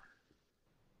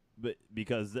 But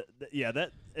because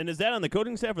and is that on the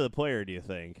coaching staff or the player? Do you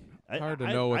think? Hard to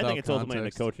know I without think it's ultimately on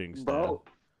the context. coaching staff. Bro,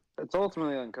 it's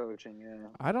ultimately on coaching, yeah.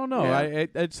 I don't know. Yeah.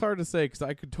 It's hard to say because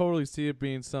I could totally see it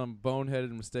being some boneheaded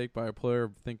mistake by a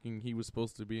player thinking he was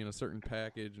supposed to be in a certain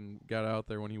package and got out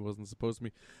there when he wasn't supposed to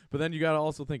be. But then you got to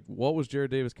also think, what was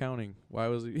Jared Davis counting? Why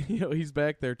was he? He's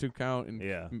back there to count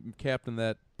and captain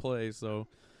that play. So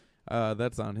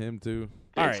that's on him too.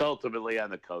 It's ultimately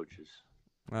on the coaches.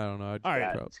 I don't know.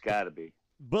 It's got to be.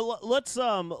 But let's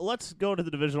go to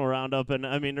the divisional roundup, and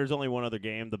I mean, there's only one other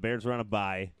game. The Bears are on a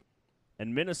bye,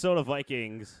 and Minnesota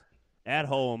Vikings at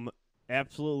home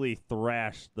absolutely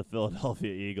thrashed the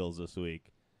Philadelphia Eagles this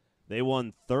week. They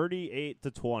won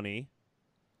 38-20.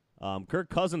 Kirk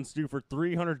Cousins threw for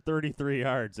 333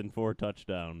 yards and 4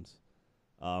 touchdowns.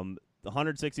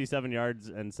 167 yards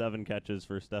and 7 catches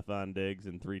for Stephon Diggs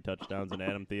and 3 touchdowns, and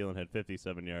Adam Thielen had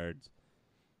 57 yards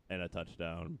and a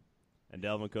touchdown. And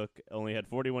Dalvin Cook only had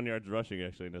 41 yards rushing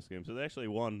actually in this game, so they actually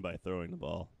won by throwing the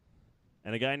ball.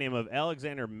 And a guy named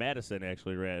Alexander Madison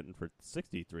actually ran for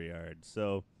 63 yards.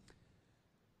 So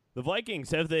the Vikings,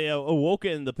 have they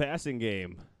awoken the passing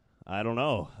game? I don't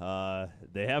know.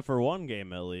 They have for one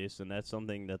game at least, and that's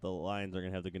something that the Lions are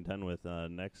going to have to contend with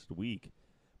next week.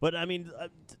 But, I mean,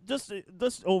 just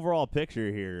this overall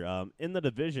picture here, in the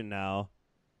division now,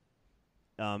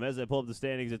 as I pull up the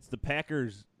standings, it's the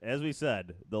Packers, as we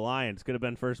said, the Lions could have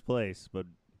been first place, but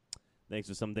thanks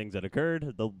to some things that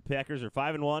occurred, the Packers are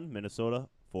 5-1, Minnesota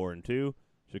 4-2,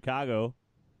 Chicago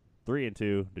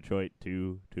 3-2, Detroit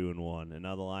 2-1, and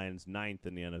now the Lions 9th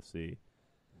in the NFC.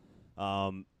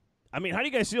 I mean, how do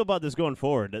you guys feel about this going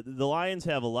forward? The Lions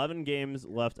have 11 games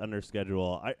left on their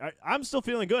schedule. I'm still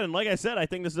feeling good, and like I said, I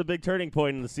think this is a big turning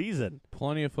point in the season.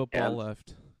 Plenty of football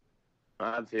left.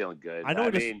 I'm feeling good. I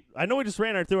know we just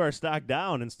ran through our stock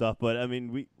down and stuff, but I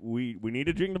mean, we need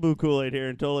to drink the blue Kool-Aid here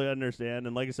and totally understand.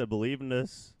 And like I said, believe in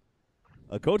this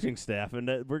coaching staff, and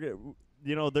that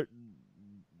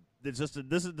it's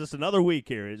this is just another week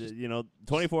here.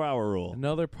 24-hour rule.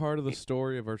 Another part of the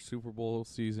story of our Super Bowl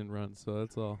season run. So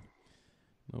that's all.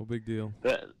 No big deal.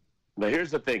 But here's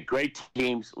the thing: great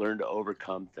teams learn to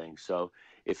overcome things. So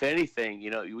if anything,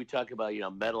 we talk about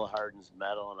metal hardens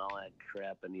metal and all that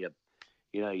crap, and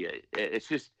it's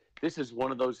just, this is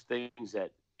one of those things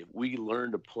that if we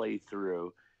learn to play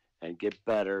through and get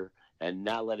better and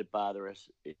not let it bother us,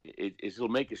 it'll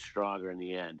make us stronger in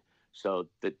the end. So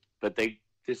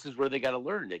this is where they got to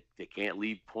learn. They can't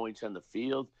leave points on the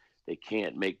field. They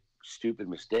can't make stupid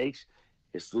mistakes.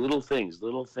 It's little things.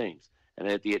 And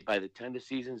by the time the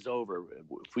season's over,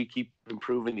 if we keep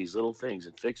improving these little things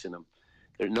and fixing them,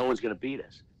 no one's going to beat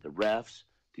us. The refs,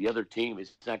 the other team,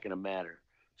 it's not going to matter.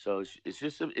 So it's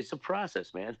just a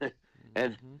process, man.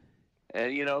 and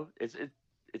it's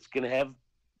going to have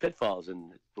pitfalls,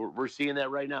 and we're seeing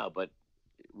that right now. But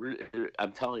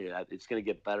I'm telling you, it's going to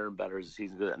get better and better as the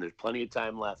season goes, and there's plenty of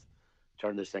time left to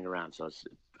turn this thing around. So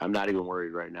I'm not even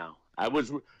worried right now. I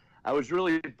was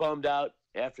really bummed out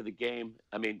after the game.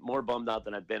 I mean, more bummed out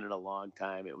than I've been in a long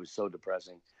time. It was so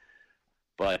depressing.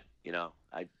 But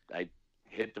I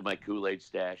hit my Kool-Aid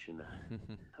stash, and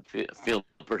I feel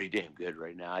pretty damn good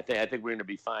right now. I think we're going to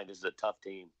be fine. This is a tough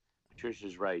team.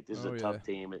 Patricia's right. This is a tough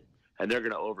team, and they're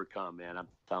going to overcome, man. I'm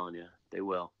telling you, they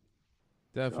will.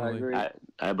 Definitely. So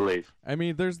I believe. I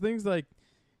mean, there's things like,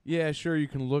 yeah, sure, you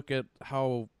can look at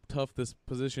how tough this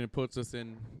position it puts us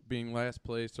in, being last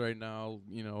place right now.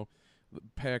 The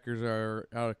Packers are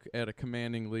out at a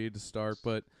commanding lead to start,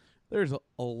 but there's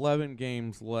 11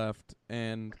 games left,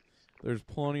 and there's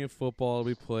plenty of football to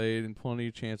be played and plenty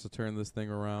of chance to turn this thing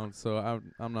around. So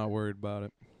I'm not worried about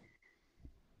it.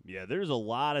 Yeah, there's a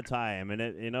lot of time, and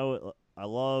I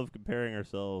love comparing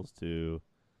ourselves to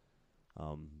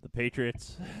the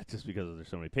Patriots, just because there's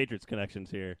so many Patriots connections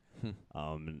here,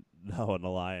 and now in the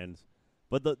Lions.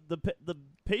 But the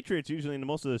Patriots usually in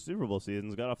most of the Super Bowl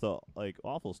seasons got off the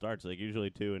awful starts, usually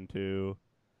 2-2,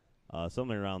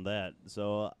 something around that.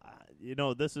 So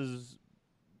this is.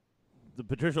 The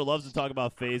Patricia loves to talk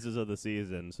about phases of the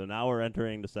season, so now we're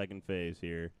entering the second phase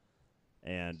here,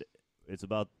 and it's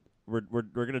about we're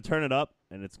going to turn it up,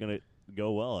 and it's going to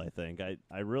go well. I think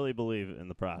I really believe in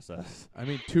the process. I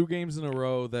mean, 2 games in a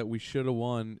row that we should have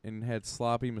won and had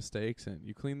sloppy mistakes, and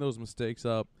you clean those mistakes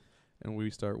up, and we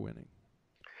start winning.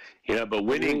 But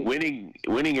winning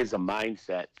is a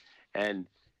mindset, and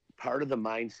part of the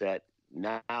mindset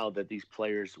now that these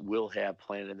players will have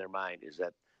planted in their mind is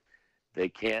that they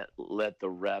can't let the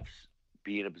refs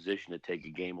be in a position to take a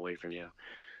game away from you.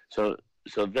 So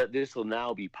that this will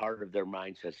now be part of their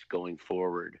mindsets going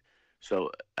forward.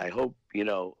 So I hope,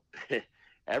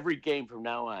 every game from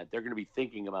now on, they're going to be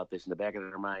thinking about this in the back of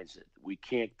their minds. That we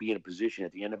can't be in a position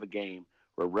at the end of a game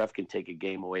where a ref can take a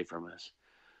game away from us.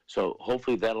 So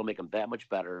hopefully that'll make them that much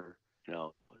better,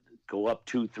 go up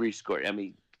 2-3 score. I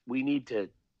mean, we need to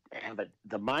have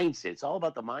the mindset. It's all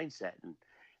about the mindset.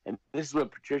 And this is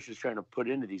what Patricia's trying to put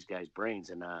into these guys'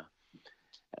 brains. And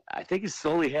I think it's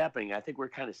slowly happening. I think we're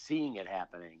kind of seeing it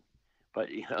happening. But,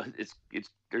 it's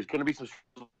there's going to be some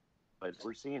 – but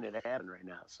we're seeing it happen right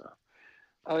now. So.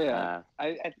 Oh, yeah.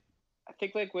 I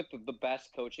think, with the best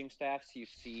coaching staffs, you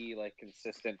see,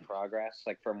 consistent progress,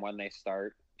 from when they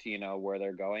start to, where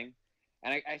they're going.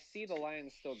 And I see the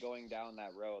Lions still going down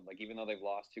that road. Even though they've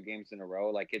lost 2 games in a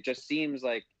row, it just seems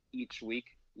like each week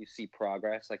 – you see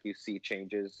progress, you see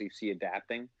changes, you see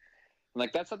adapting.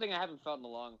 Like, that's something I haven't felt in a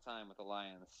long time with the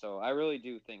Lions. So I really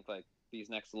do think, like, these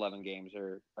next 11 games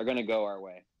are going to go our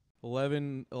way.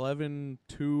 11,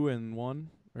 2 and 1,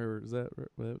 or is that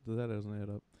doesn't add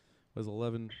up? It was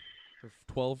 11, or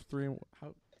 12, 3 and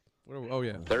how? Oh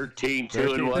yeah, 13,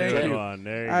 2 and 1. Thank you.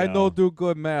 There you I go. don't do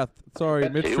good math. Sorry,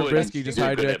 Mitch He was Trubisky just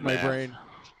stupid hijacked at my math. brain.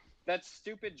 That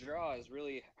stupid draw is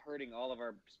really hurting all of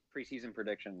our preseason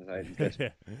predictions.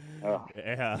 Oh.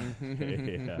 Yeah.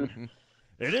 Yeah.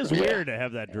 It is weird to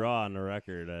have that draw on the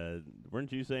record.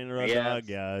 Weren't you saying, Road Yeah. Dog?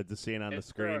 Yeah, just seeing on the It's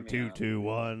screen throwing me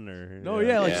 2-2-1 or No,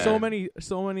 yeah, like Yeah.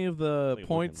 so many of the Like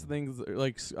points looking- things,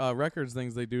 like records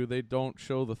things they do, they don't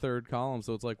show the third column,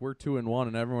 so it's like we're 2 and 1,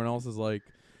 and everyone else is like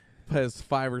has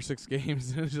 5 or 6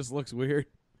 games, and it just looks weird.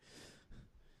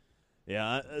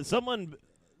 Yeah, someone.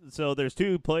 So there's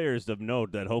 2 players of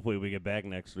note that hopefully we get back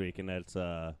next week, and that's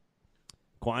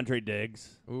Quandre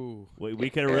Diggs. Ooh,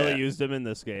 We could have really used him in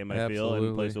this game, I feel, in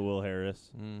Absolutely. place of Will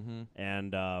Harris. mm-hmm.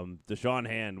 And Deshaun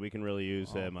Hand, we can really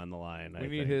use him on the line. We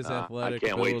need his I athletic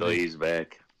can't wait till ability. he's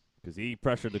back. because he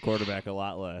pressured the quarterback a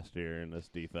lot last year in this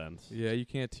defense. Yeah, you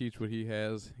can't teach what he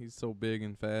has. He's so big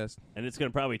and fast. And it's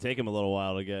going to probably take him a little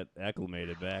while to get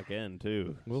acclimated back in,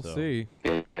 too. We'll So, see.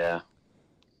 Yeah.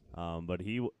 But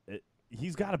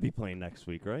he's got to be playing next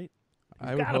week, right?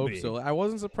 I would gotta hope be. so. I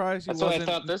wasn't surprised he That's what I wasn't.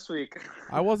 thought this week.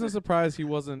 I wasn't surprised he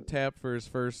wasn't tapped for his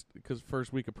first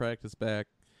week of practice back.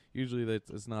 Usually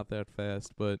it's not that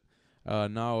fast, but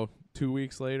now 2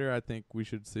 weeks later, I think we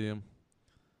should see him.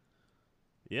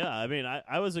 Yeah, I mean,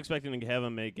 I was expecting to have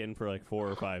him make in for like 4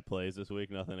 or 5 plays this week.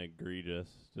 Nothing egregious.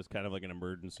 Just kind of like an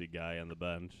emergency guy on the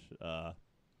bench.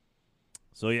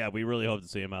 So, yeah, we really hope to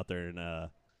see him out there in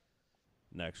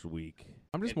next week.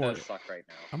 I'm just It more. does suck right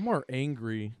now. I'm more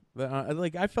angry.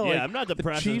 I felt Yeah, like I'm not the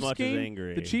depressed as Chiefs much as game,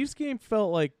 angry. The Chiefs game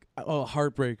felt like a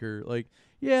heartbreaker. Like,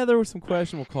 yeah, there were some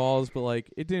questionable calls, but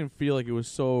like it didn't feel like it was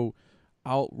so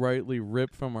outrightly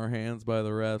ripped from our hands by the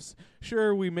refs.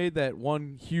 Sure, we made that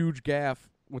one huge gaffe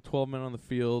with 12 men on the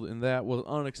field, and that was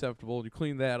unacceptable. You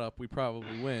clean that up, we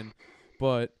probably win.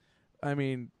 But I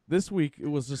mean, this week it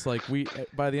was just like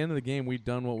by the end of the game we'd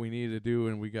done what we needed to do,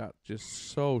 and we got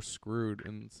just so screwed.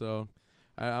 And so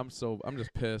I'm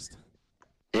just pissed.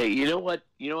 Hey, you know what?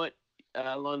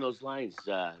 Along those lines,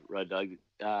 Red Dog,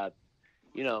 the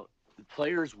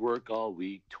players work all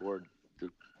week toward the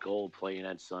goal playing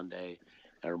on Sunday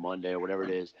or Monday or whatever it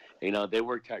is. They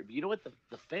work hard. But you know what?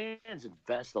 The fans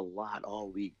invest a lot all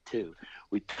week, too.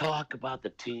 We talk about the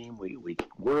team. We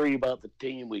worry about the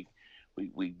team. We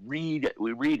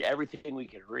read everything we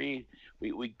can read.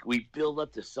 We build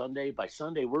up to Sunday. By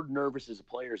Sunday, we're nervous as the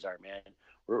players are, man.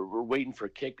 We're waiting for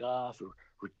kickoff.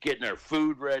 We're getting our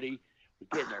food ready.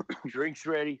 We're getting our drinks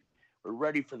ready. We're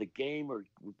ready for the game. We're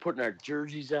putting our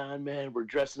jerseys on, man. We're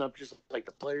dressing up just like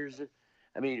the players.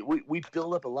 I mean, we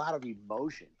build up a lot of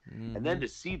emotion. Mm-hmm. And then to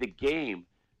see the game,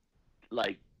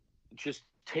 like, just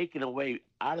taken away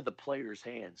out of the players'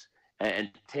 hands and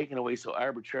taken away so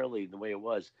arbitrarily the way it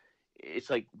was, it's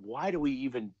like, why do we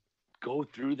even go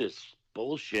through this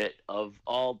bullshit of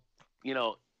all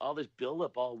this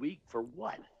buildup all week for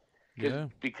what?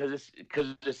 Because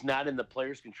it's not in the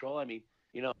players' control. I mean,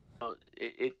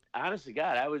 it honestly,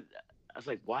 God, I was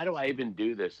like, why do I even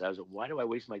do this? I was like, why do I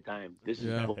waste my time? This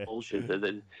is bullshit.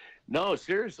 No,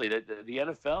 seriously, the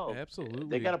NFL, Absolutely.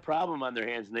 they got a problem on their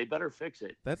hands and they better fix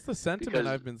it. That's the sentiment Because-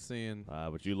 I've been seeing.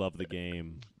 But you love the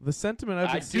game. The sentiment I've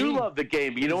I been seeing. do love the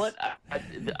game. But you know what?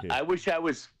 I wish I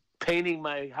was painting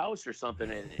my house or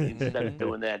something instead of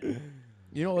doing that.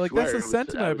 Like Swear, that's the it was-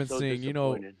 sentiment I I've was been so seeing.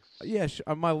 disappointed. Yeah,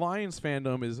 my Lions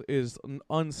fandom is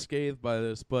unscathed by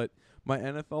this, but my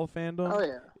NFL fandom Oh,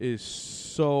 yeah. is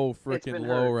so freaking been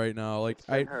low hurt. right now. Like It's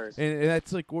been hurt. and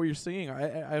that's like what you're seeing.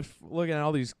 I'm looking at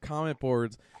all these comment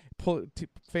boards.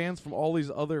 Fans from all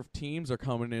these other teams are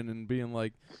coming in and being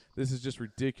like, "This is just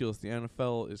ridiculous. The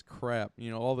NFL is crap."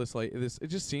 All this like this. It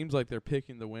just seems like they're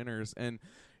picking the winners. And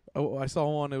I saw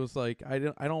one. It was like I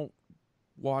don't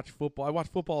watch football. I watch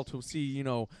football to see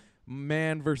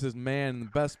man versus man, the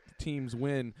best teams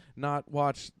win, not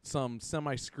watch some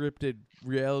semi-scripted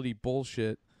reality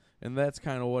bullshit. And that's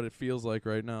kind of what it feels like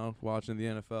right now watching the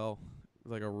NFL.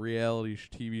 It's like a reality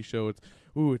TV show.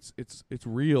 It's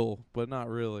real, but not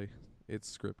really.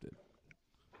 It's scripted.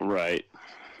 Right.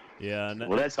 Yeah. And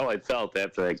Well, that's how I felt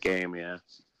after that game, yeah.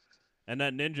 And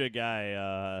that Ninja guy,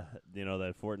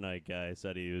 that Fortnite guy,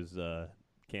 said he was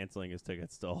canceling his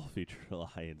tickets to all future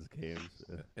Lions games.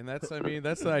 And that's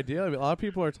the idea. A lot of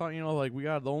people are talking, the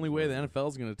only way the NFL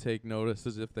is going to take notice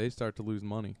is if they start to lose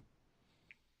money.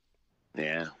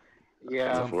 Yeah. It's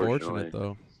Yeah. unfortunate,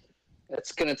 though.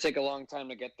 It's going to take a long time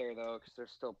to get there, though, because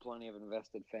there's still plenty of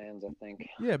invested fans, I think.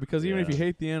 Yeah, because even if you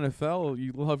hate the NFL,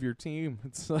 you love your team.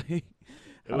 It's like...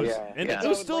 It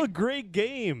was still a great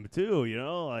game, too, you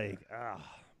know? Like,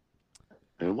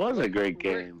 It was a great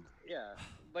game. Yeah.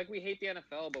 Like, we hate the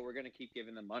NFL, but we're going to keep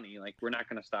giving them money. Like, we're not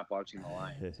going to stop watching the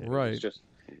Lions. Right. It's just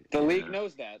the league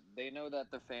knows that. They know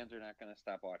that the fans are not going to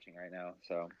stop watching right now,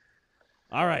 so...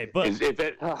 All right, but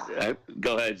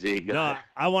go ahead, Z.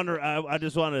 I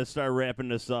just want to start wrapping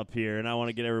this up here, and I want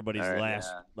to get everybody's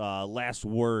last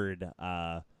word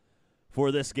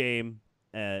for this game,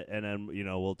 and then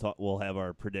we'll have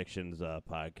our predictions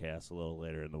podcast a little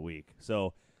later in the week.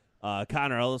 So,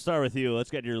 Connor, I'll start with you.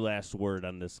 Let's get your last word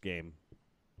on this game.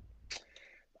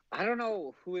 I don't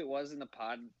know who it was in the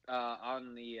pod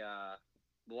on the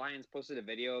Lions posted a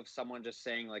video of someone just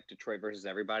saying like Detroit versus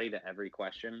everybody to every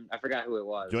question. I forgot who it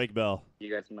was. Joik Bell. You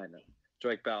guys might know.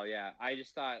 Joik Bell, yeah. I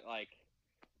just thought like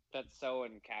that's so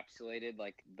encapsulated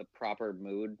like the proper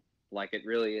mood. Like it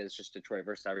really is just Detroit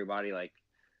versus everybody. Like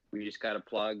we just got to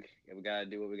plug. We got to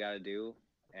do what we got to do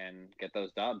and get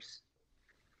those dubs.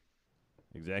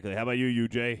 Exactly. How about you,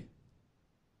 UJ?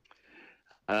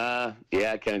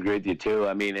 Yeah, I can agree with you too.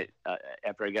 I mean,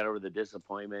 after I got over the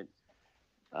disappointment,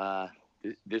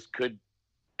 this could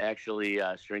actually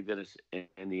strengthen us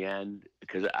in the end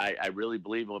because I really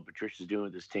believe in what Patricia's doing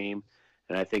with this team,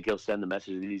 and I think he'll send the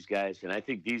message to these guys. And I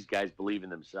think these guys believe in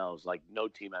themselves like no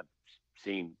team I've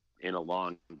seen in a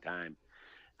long time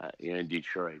in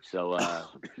Detroit. So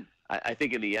I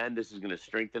think in the end, this is going to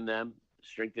strengthen them,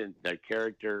 strengthen their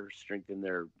character, strengthen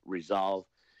their resolve,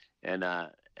 and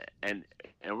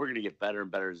we're going to get better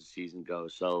and better as the season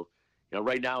goes. So,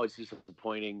 right now it's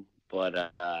disappointing,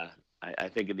 but I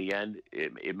think in the end,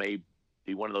 it may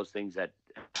be one of those things that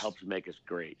helps make us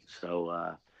great.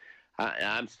 So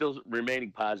I'm still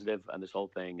remaining positive on this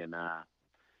whole thing, and I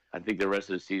think the rest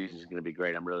of the season is going to be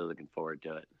great. I'm really looking forward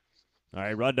to it. All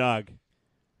right, Rud Dog.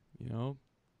 A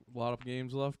lot of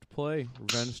games left to play.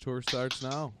 Revenge tour starts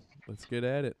now. Let's get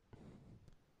at it.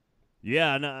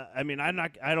 Yeah, no, I mean, I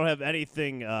don't have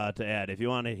anything to add. If you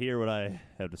want to hear what I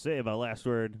have to say about last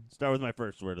word, start with my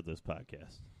first word of this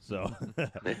podcast. So,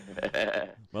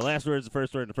 my last word is the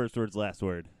first word, and the first word is the last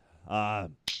word.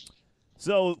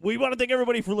 So, we want to thank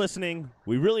everybody for listening.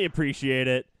 We really appreciate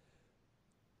it.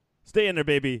 Stay in there,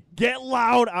 baby. Get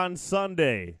loud on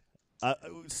Sunday.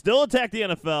 Still attack the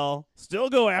NFL. Still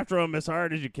go after them as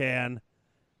hard as you can.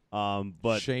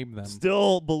 But shame them.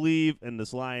 Still believe in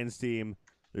this Lions team.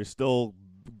 There's still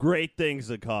great things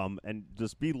to come, and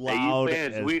just be loud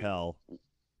as hell.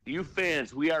 You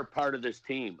fans, we are part of this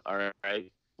team, all right?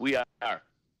 We are.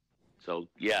 So,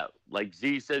 yeah, like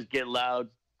Z says, get loud,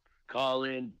 call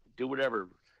in, do whatever.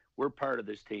 We're part of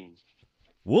this team.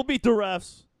 We'll beat the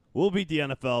refs. We'll beat the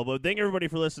NFL. But thank everybody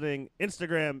for listening.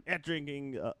 Instagram at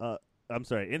Drinking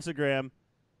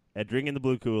the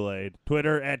Blue Kool-Aid.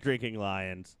 Twitter at Drinking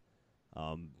Lions.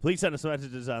 Please send us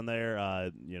messages on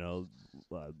there.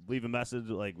 Leave a message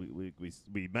like we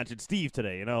mentioned Steve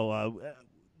today.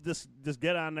 Just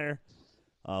get on there.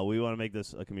 We want to make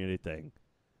this a community thing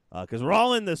because we're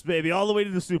all in this, baby, all the way to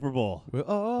the Super Bowl. We're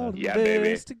all in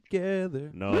this together.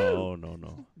 No.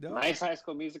 Nice High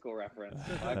School Musical reference.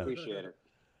 I appreciate it.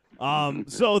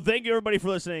 So thank you everybody for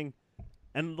listening,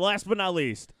 and last but not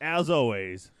least, as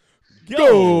always,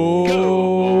 go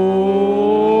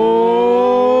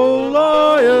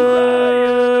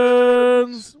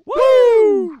Lions!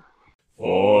 Woo!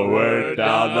 Forward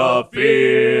down the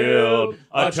field,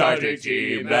 a charging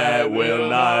team that will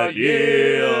not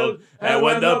yield. And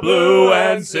when the blue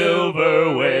and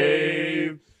silver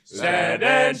wave, stand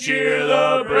and cheer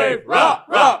the brave. Rock,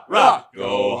 rock, rock!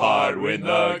 Go hard, win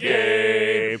the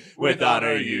game. With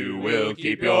honor you will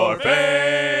keep your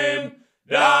fame.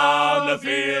 Down the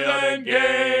field and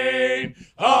gain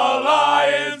a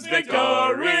Lions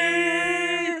victory.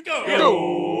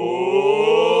 Go!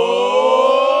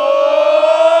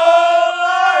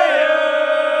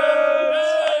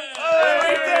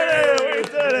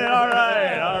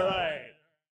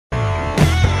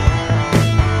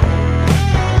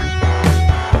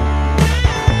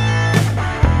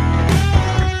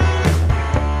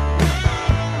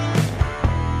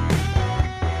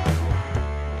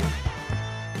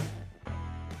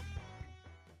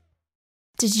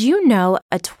 Did you know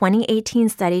a 2018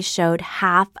 study showed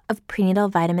half of prenatal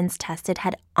vitamins tested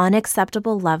had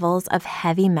unacceptable levels of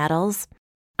heavy metals?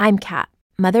 I'm Kat,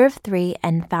 mother of 3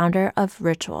 and founder of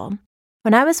Ritual.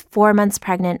 When I was 4 months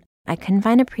pregnant, I couldn't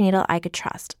find a prenatal I could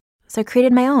trust, so I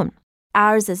created my own.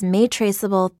 Ours is made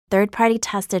traceable, third-party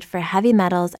tested for heavy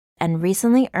metals, and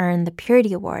recently earned the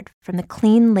Purity Award from the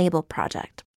Clean Label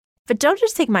Project. But don't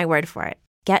just take my word for it.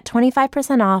 Get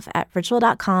 25% off at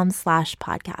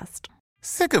ritual.com/podcast.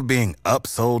 Sick of being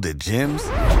upsold at gyms?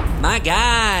 My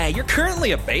guy, you're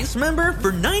currently a base member?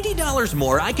 For $90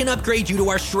 more, I can upgrade you to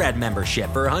our Shred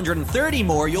membership. For $130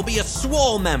 more, you'll be a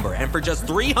Swole member. And for just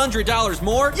 $300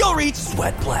 more, you'll reach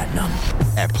Sweat Platinum.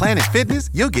 At Planet Fitness,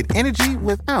 you'll get energy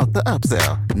without the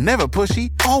upsell. Never pushy,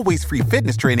 always free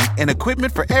fitness training and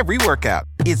equipment for every workout.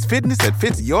 It's fitness that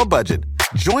fits your budget.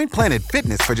 Join Planet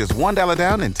Fitness for just $1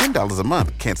 down and $10 a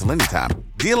month. Cancel anytime.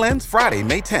 Deal ends Friday,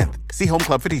 May 10th. See Home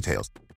Club for details.